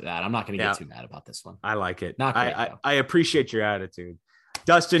chalk it up to that. I'm not going to get too mad about this one. I like it. Not great, I appreciate your attitude.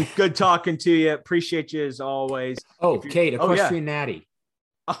 Dustin, good talking to you. Appreciate you as always. Oh, Kate, Equestrian Natty.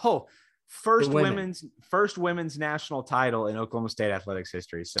 Oh, first women's national title in Oklahoma State athletics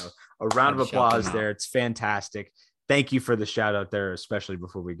history. So a round of applause there. It's fantastic. Thank you for the shout out there, especially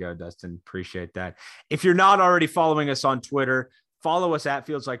before we go, Dustin. Appreciate that. If you're not already following us on Twitter, follow us at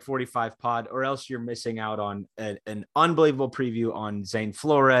Feels Like 45 Pod, or else you're missing out on an unbelievable preview on Zane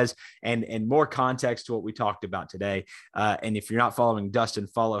Flores and more context to what we talked about today. And if you're not following Dustin,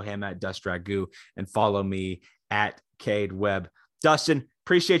 follow him at Dust Ragu and follow me at Cade Webb. Dustin,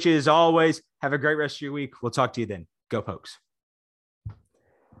 appreciate you as always. Have a great rest of your week. We'll talk to you then. Go Pokes.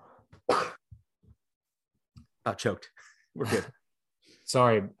 Oh, choked. We're good.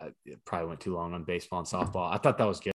 Sorry, it probably went too long on baseball and softball. I thought that was good.